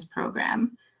Connections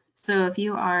program. So if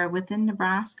you are within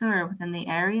Nebraska or within the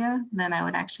area, then I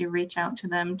would actually reach out to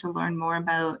them to learn more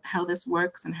about how this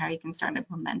works and how you can start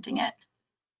implementing it.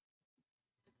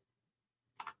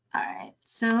 All right,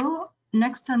 so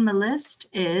next on my list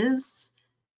is,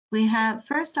 we have,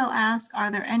 first I'll ask,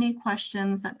 are there any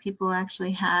questions that people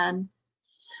actually had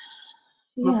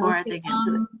Yeah, before let's I see. dig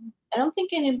into it? I don't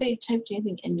think anybody typed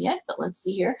anything in yet, but let's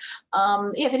see here. Yeah,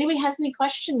 if anybody has any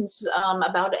questions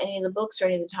about any of the books or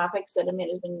any of the topics that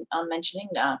Amanda's been mentioning,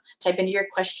 type into your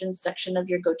questions section of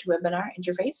your GoToWebinar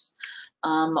interface.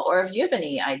 Or if you have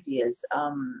any ideas,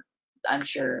 I'm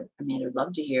sure Amanda would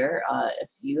love to hear.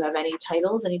 If you have any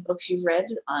titles, any books you've read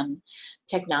on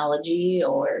technology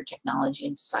or technology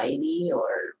in society or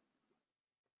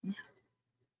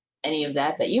any of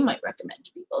that you might recommend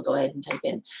to people, go ahead and type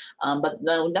in. But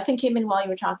no, nothing came in while you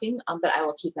were talking, but I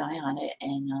will keep an eye on it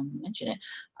and mention it.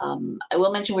 I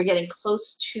will mention we're getting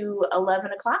close to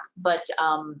 11 o'clock, but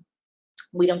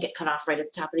we don't get cut off right at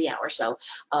the top of the hour. So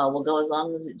we'll go as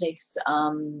long as it takes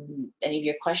any of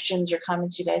your questions or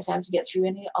comments you guys have to get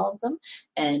through all of them,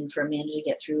 and for Amanda to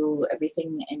get through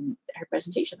everything in her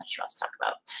presentation that she wants to talk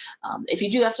about. If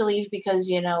you do have to leave because,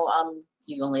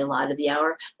 you only allotted the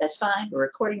hour, that's fine. We're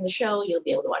recording the show. You'll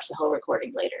be able to watch the whole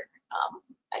recording later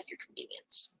at your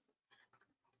convenience.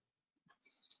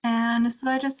 And so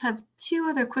I just have two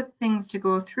other quick things to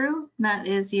go through. That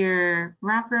is your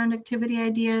wraparound activity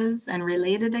ideas and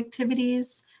related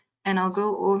activities. And I'll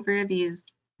go over these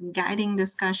guiding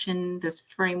discussion, this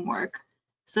framework.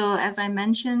 So as I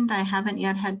mentioned, I haven't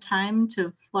yet had time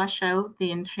to flesh out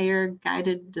the entire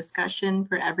guided discussion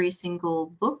for every single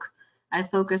book. I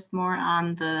focused more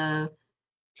on the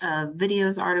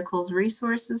videos, articles,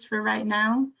 resources for right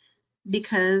now,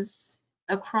 because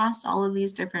across all of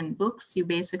these different books, you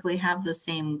basically have the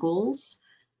same goals.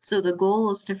 So the goal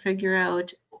is to figure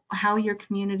out how your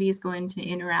community is going to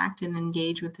interact and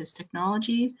engage with this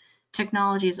technology.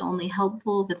 Technology is only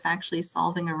helpful if it's actually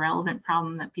solving a relevant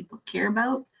problem that people care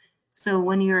about. So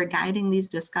when you're guiding these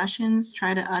discussions,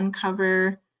 try to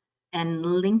uncover and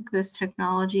link this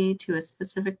technology to a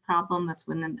specific problem that's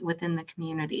within the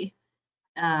community.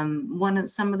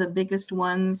 Some of the biggest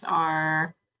ones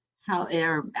are how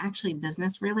they're actually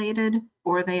business related,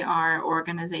 or they are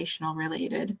organizational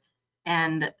related.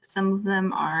 And some of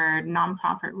them are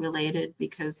nonprofit related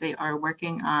because they are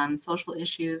working on social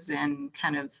issues and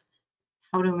kind of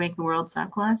how to make the world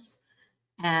suck less.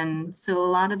 And so a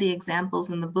lot of the examples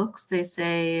in the books, they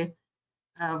say,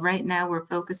 right now we're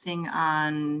focusing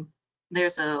on,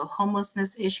 there's a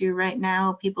homelessness issue right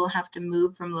now. People have to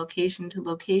move from location to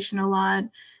location a lot.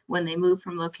 When they move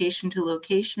from location to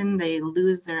location, they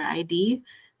lose their ID.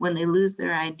 When they lose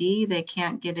their ID, they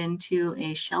can't get into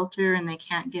a shelter and they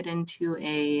can't get into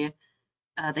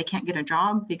they can't get a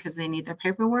job because they need their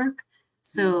paperwork.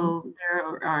 So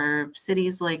there are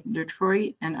cities like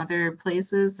Detroit and other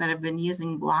places that have been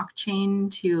using blockchain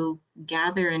to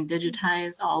gather and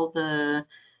digitize all the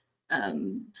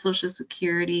social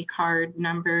security card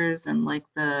numbers and like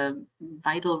the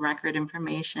vital record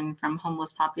information from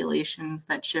homeless populations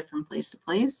that shift from place to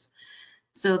place,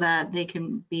 so that they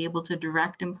can be able to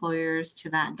direct employers to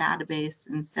that database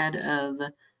instead of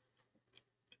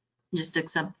just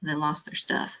accept they lost their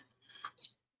stuff.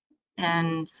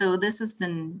 And so this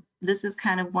is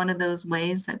kind of one of those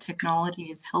ways that technology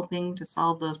is helping to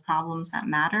solve those problems that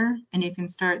matter. And you can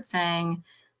start saying,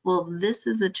 well, this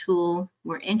is a tool,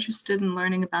 we're interested in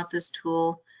learning about this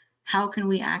tool. How can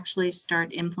we actually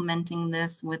start implementing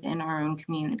this within our own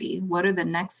community? What are the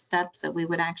next steps that we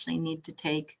would actually need to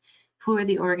take? Who are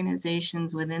the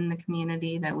organizations within the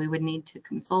community that we would need to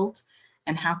consult?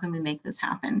 And how can we make this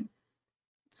happen?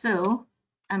 So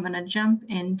I'm going to jump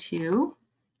into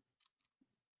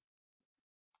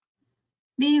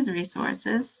these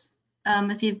resources.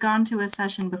 If you've gone to a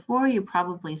session before, you've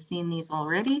probably seen these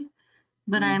already,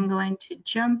 but I'm going to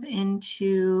jump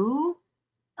into,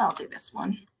 I'll do this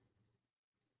one.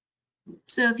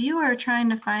 So if you are trying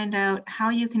to find out how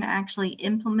you can actually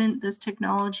implement this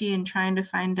technology and trying to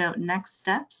find out next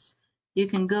steps, you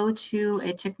can go to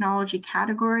a technology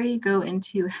category, go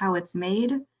into how it's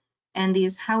made, and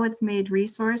these how it's made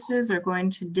resources are going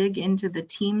to dig into the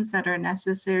teams that are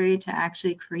necessary to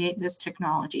actually create this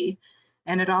technology.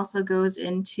 And it also goes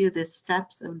into the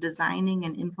steps of designing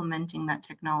and implementing that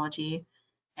technology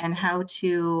and how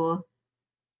to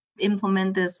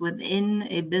implement this within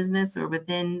a business or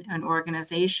within an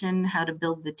organization, how to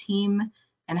build the team,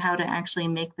 and how to actually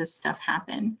make this stuff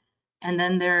happen. And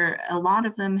then a lot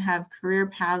of them have career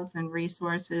paths and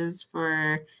resources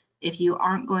for if you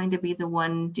aren't going to be the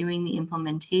one doing the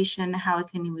implementation, how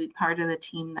can you be part of the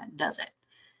team that does it?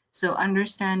 So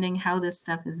understanding how this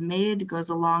stuff is made goes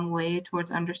a long way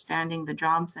towards understanding the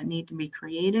jobs that need to be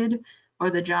created or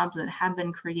the jobs that have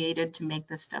been created to make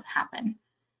this stuff happen.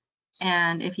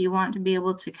 And if you want to be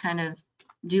able to kind of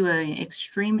do an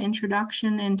extreme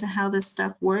introduction into how this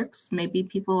stuff works, maybe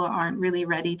people aren't really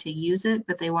ready to use it,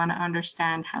 but they want to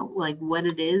understand how, like, what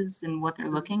it is and what they're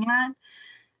looking at.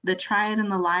 The Try It in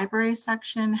the Library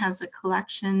section has a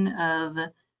collection of,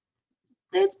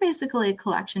 it's basically a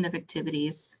collection of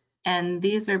activities. And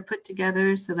these are put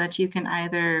together so that you can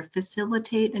either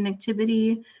facilitate an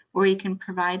activity or you can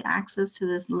provide access to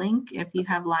this link if you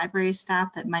have library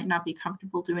staff that might not be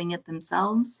comfortable doing it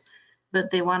themselves,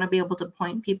 but they want to be able to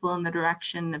point people in the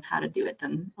direction of how to do it,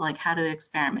 then like how to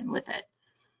experiment with it.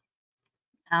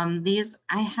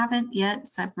 I haven't yet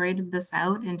separated this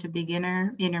out into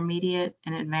beginner, intermediate,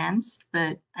 and advanced,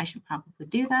 but I should probably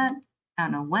do that. I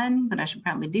don't know when, but I should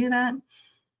probably do that.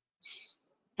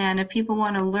 And if people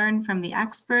want to learn from the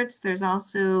experts, there's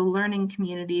also learning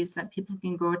communities that people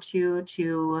can go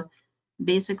to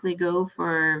basically go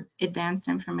for advanced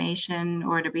information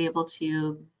or to be able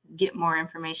to get more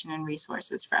information and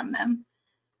resources from them.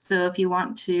 So if you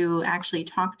want to actually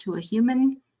talk to a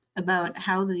human about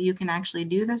how you can actually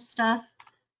do this stuff,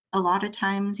 a lot of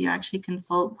times you actually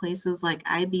consult places like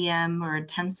IBM or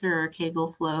Tensor or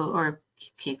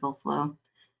Kaggleflow,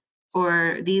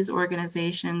 or these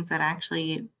organizations that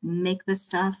actually make the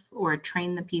stuff or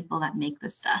train the people that make the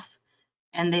stuff.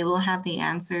 And they will have the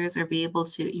answers or be able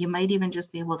to, you might even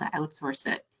just be able to outsource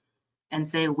it and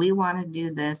say, we want to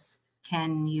do this,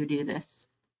 can you do this?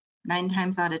 9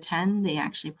 times out of 10, they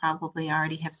actually probably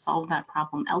already have solved that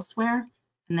problem elsewhere,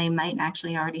 and they might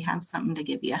actually already have something to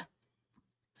give you.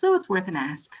 So it's worth an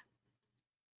ask.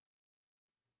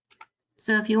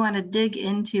 So if you want to dig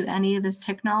into any of this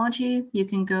technology, you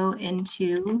can go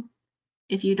into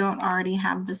If you don't already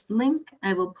have this link,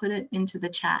 I will put it into the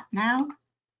chat now.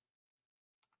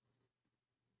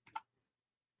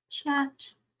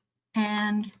 Chat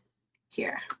and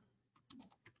here.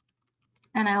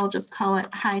 And I will just call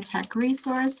it high-tech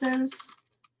resources.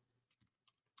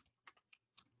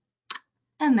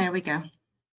 And there we go.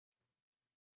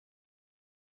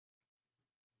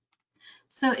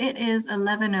 So it is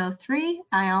 11:03.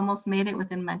 I almost made it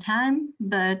within my time,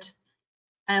 but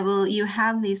you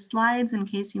have these slides in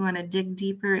case you want to dig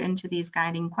deeper into these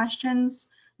guiding questions.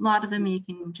 A lot of them you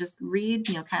can just read and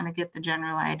you'll kind of get the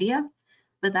general idea,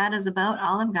 but that is about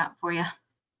all I've got for you.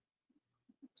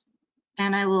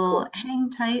 And I will hang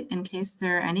tight in case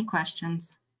there are any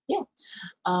questions. Yeah,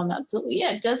 absolutely.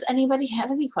 Yeah. Does anybody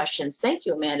have any questions? Thank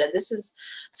you, Amanda. This is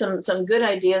some good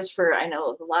ideas for, I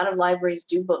know a lot of libraries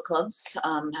do book clubs,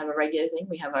 have a regular thing.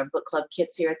 We have our book club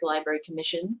kits here at the Library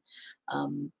Commission.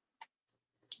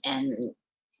 And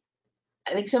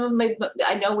I think some of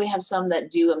I know we have some that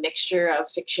do a mixture of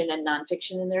fiction and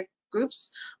nonfiction in their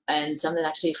groups, and some that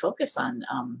actually focus on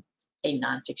a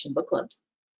nonfiction book club.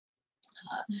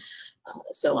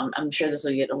 So I'm sure this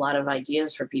will get a lot of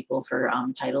ideas for people for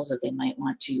titles that they might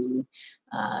want to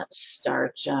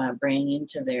start bringing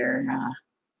into their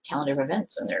calendar of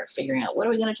events when they're figuring out what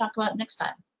are we going to talk about next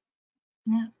time.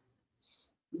 Yeah.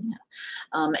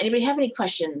 Yeah. Anybody have any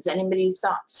questions? Anybody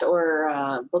thoughts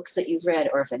or books that you've read,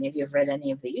 or if any of you have read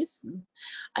any of these?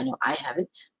 I know I haven't,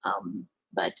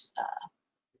 but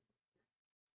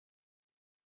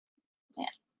yeah.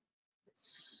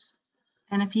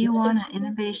 And if you want an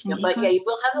innovation but yeah, you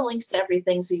will have the links to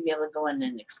everything, so you'll be able to go in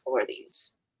and explore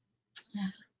these. Yeah.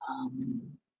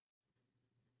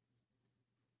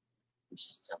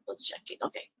 Just double checking.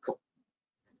 Okay, cool.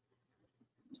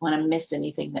 Want to miss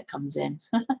anything that comes in?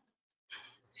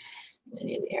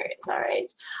 Any of the areas. All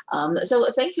right. So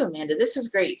thank you, Amanda. This was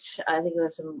great. I think we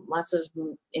have lots of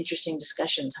interesting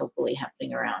discussions hopefully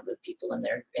happening around with people in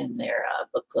their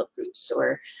book club groups.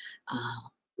 Or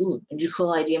a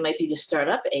cool idea might be to start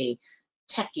up a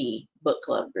techie book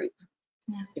club group.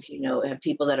 Yeah. If you have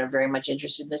people that are very much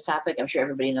interested in this topic, I'm sure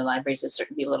everybody in the libraries has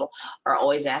certain people that are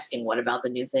always asking, what about the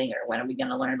new thing? Or when are we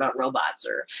going to learn about robots?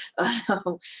 Or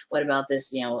what about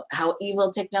this, how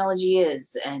evil technology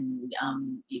is? And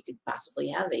you could possibly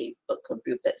have a book club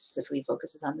group that specifically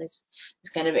focuses on this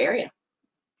kind of area.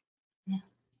 Yeah.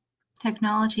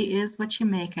 Technology is what you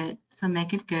make it, so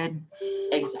make it good.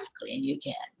 Exactly, and you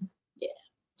can. Yeah.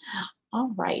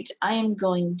 All right, I am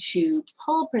going to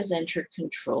pull presenter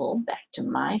control back to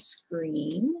my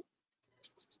screen.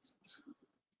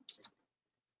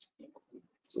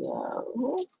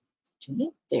 Go.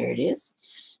 There it is.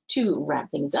 To wrap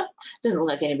things up. Doesn't look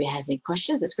like anybody has any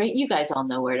questions. That's great. You guys all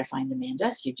know where to find Amanda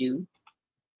if you do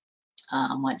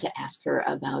want to ask her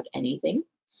about anything.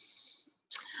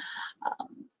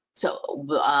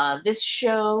 This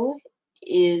show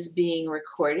is being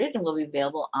recorded and will be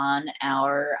available on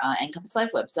our NCompass Live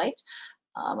website.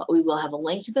 We will have a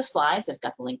link to the slides. I've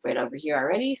got the link right over here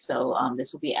already. So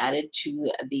this will be added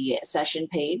to the session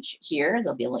page here.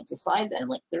 There'll be a link to slides and a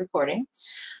link to the recording.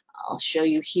 I'll show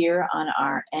you here on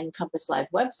our NCompass Live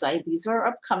website. These are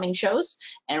upcoming shows,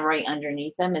 and right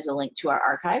underneath them is a link to our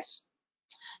archives.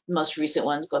 The most recent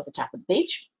ones go at the top of the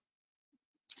page.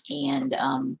 And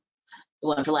the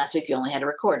one for last week, we only had a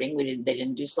recording. They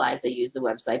didn't do slides. They used the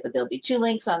website, but there'll be 2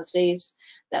 links on today's.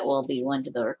 That will be one to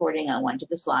the recording and one to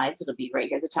the slides. It'll be right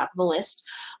here at the top of the list.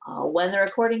 When the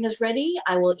recording is ready,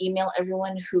 I will email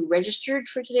everyone who registered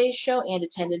for today's show and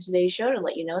attended today's show to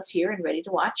let you know it's here and ready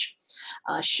to watch.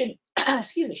 Should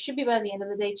be by the end of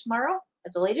the day tomorrow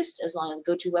at the latest, as long as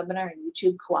GoToWebinar and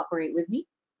YouTube cooperate with me.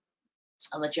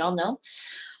 I'll let you all know.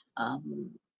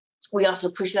 We also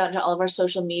push it out into all of our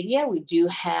social media. We do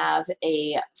have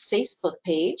a Facebook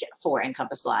page for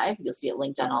NCompass Live. You'll see it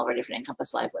linked on all of our different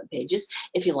NCompass Live web pages.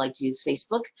 If you like to use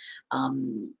Facebook,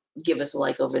 give us a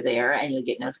like over there and you'll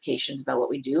get notifications about what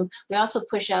we do. We also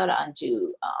push out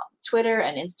onto Twitter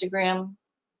and Instagram.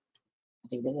 I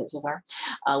think that's it so far.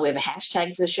 We have a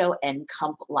hashtag for the show,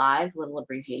 NCompLive, little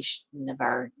abbreviation of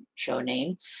our show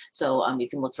name. So you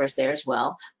can look for us there as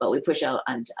well. But we push out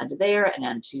onto there and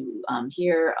onto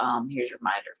here. Here's a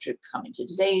reminder to come into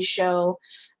today's show,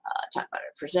 talk about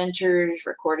our presenters,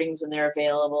 recordings when they're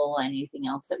available, anything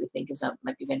else that we think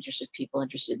might be of interest if people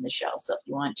interested in the show. So if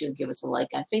you want to, give us a like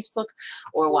on Facebook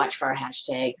or watch for our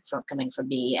hashtag coming from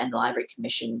me and the Library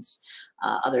Commission's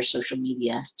other social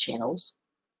media channels.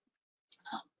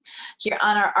 Here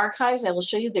on our archives, I will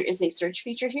show you there is a search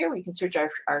feature here where you can search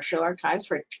our show archives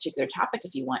for a particular topic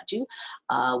if you want to.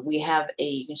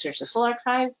 You can search the full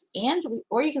archives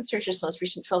or you can search this most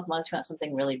recent 12 months if you want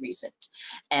something really recent.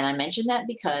 And I mention that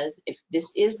because if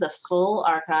this is the full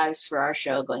archives for our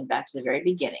show going back to the very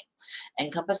beginning.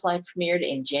 NCompass Live premiered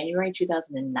in January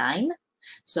 2009.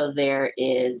 So there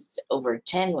is over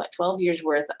 12 years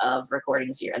worth of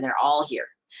recordings here, and they're all here.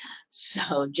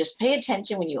 So just pay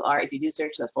attention if you do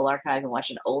search the full archive and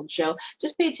watch an old show,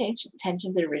 just pay attention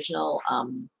to the original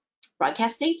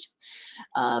broadcast date.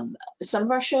 Some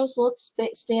of our shows will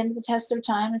stand the test of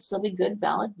time and still be good,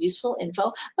 valid, useful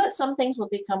info, but some things will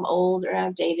become old or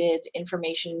outdated.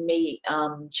 Information may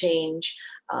change,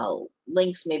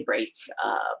 links may break,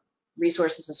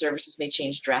 resources and services may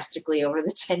change drastically over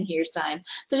the 10 years time.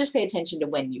 So just pay attention to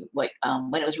when it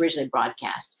was originally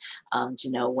broadcast to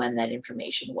know when that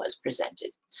information was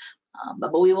presented.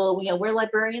 But we will, we're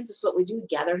librarians. This is what we do. We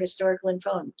gather historical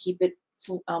info and keep it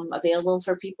available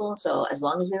for people. So as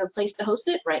long as we have a place to host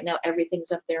it, right now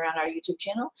everything's up there on our YouTube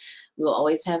channel. We will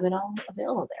always have it all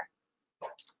available there.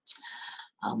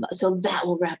 So that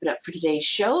will wrap it up for today's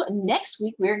show. Next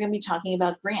week, we're going to be talking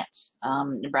about grants.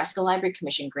 Nebraska Library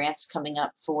Commission grants coming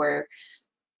up for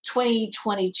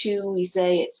 2022. We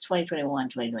say it's 2021,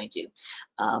 2022.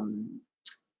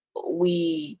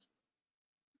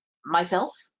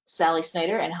 Myself, Sally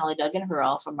Snyder, and Holly Duggan, who are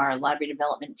all from our library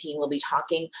development team, will be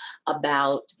talking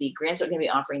about the grants that we're going to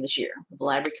be offering this year. The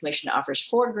Library Commission offers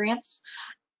 4 grants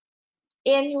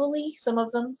annually, some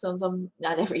of them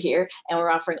not every year, and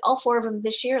we're offering all 4 of them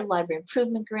this year: library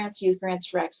improvement grants, youth grants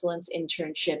for excellence,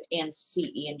 internship, and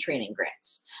CE and training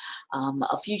grants.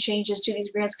 A few changes to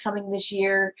these grants coming this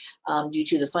year due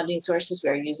to the funding sources. We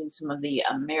are using some of the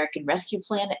American Rescue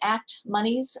Plan Act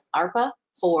monies, ARPA,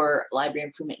 for library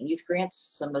improvement and youth grants.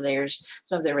 Some of their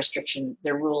restrictions,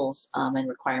 their rules and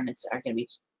requirements are going to be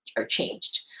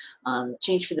changed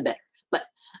for the better. But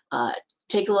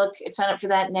take a look, sign up for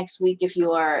that next week if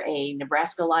you are a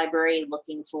Nebraska library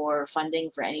looking for funding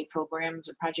for any programs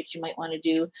or projects you might want to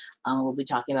do. We'll be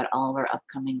talking about all of our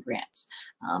upcoming grants.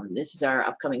 This is our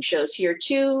upcoming shows here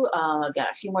too. I've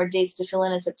got a few more dates to fill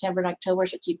in September and October,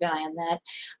 so keep an eye on that.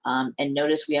 And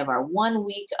notice we have our 1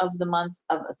 week of the month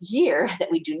of the year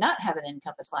that we do not have an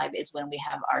NCompass Live is when we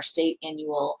have our state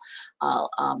annual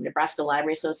Nebraska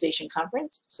Library Association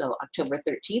conference. So October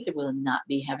 13th, we will not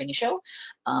be having a show.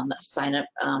 Sign up,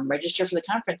 register for the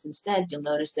conference instead. You'll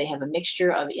notice they have a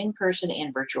mixture of in-person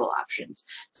and virtual options.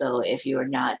 So if you are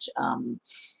not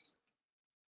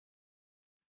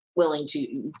willing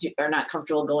to or not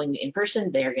comfortable going in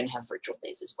person, they are going to have virtual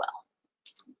days as well.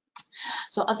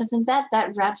 So other than that,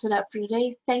 that wraps it up for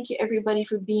today. Thank you everybody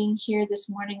for being here this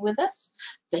morning with us.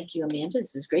 Thank you, Amanda.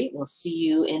 This is great. We'll see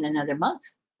you in another month.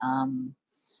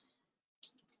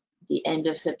 The end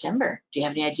of September. Do you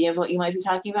have any idea of what you might be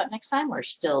talking about next time? We're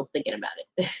still thinking about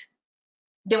it.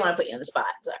 Don't want to put you on the spot,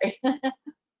 sorry. I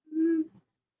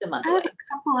have a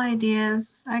couple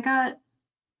ideas. I got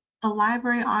a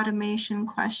library automation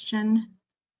question,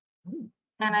 and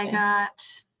I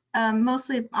got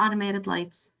mostly automated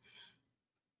lights.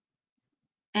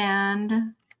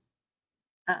 And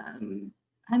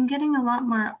I'm getting a lot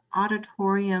more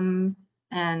auditorium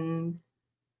and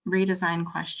redesign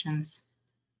questions.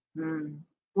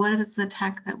 What is the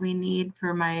tech that we need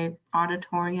for my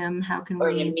auditorium? How can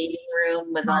we? In a meeting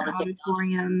room with all the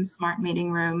auditorium, smart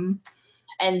meeting room.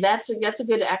 And that's a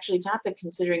good actually topic,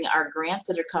 considering our grants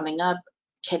that are coming up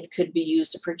could be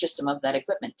used to purchase some of that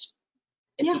equipment.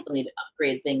 If people need to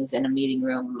upgrade things in a meeting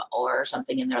room or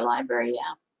something in their library,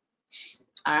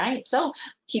 All right, so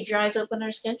keep your eyes open on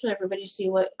our schedule. Everybody see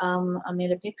what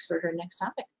Amanda picks for her next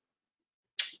topic.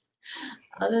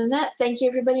 Other than that, thank you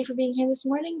everybody for being here this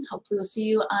morning. Hopefully we'll see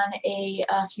you on a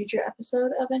future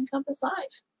episode of NCompass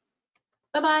Live.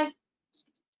 Bye-bye.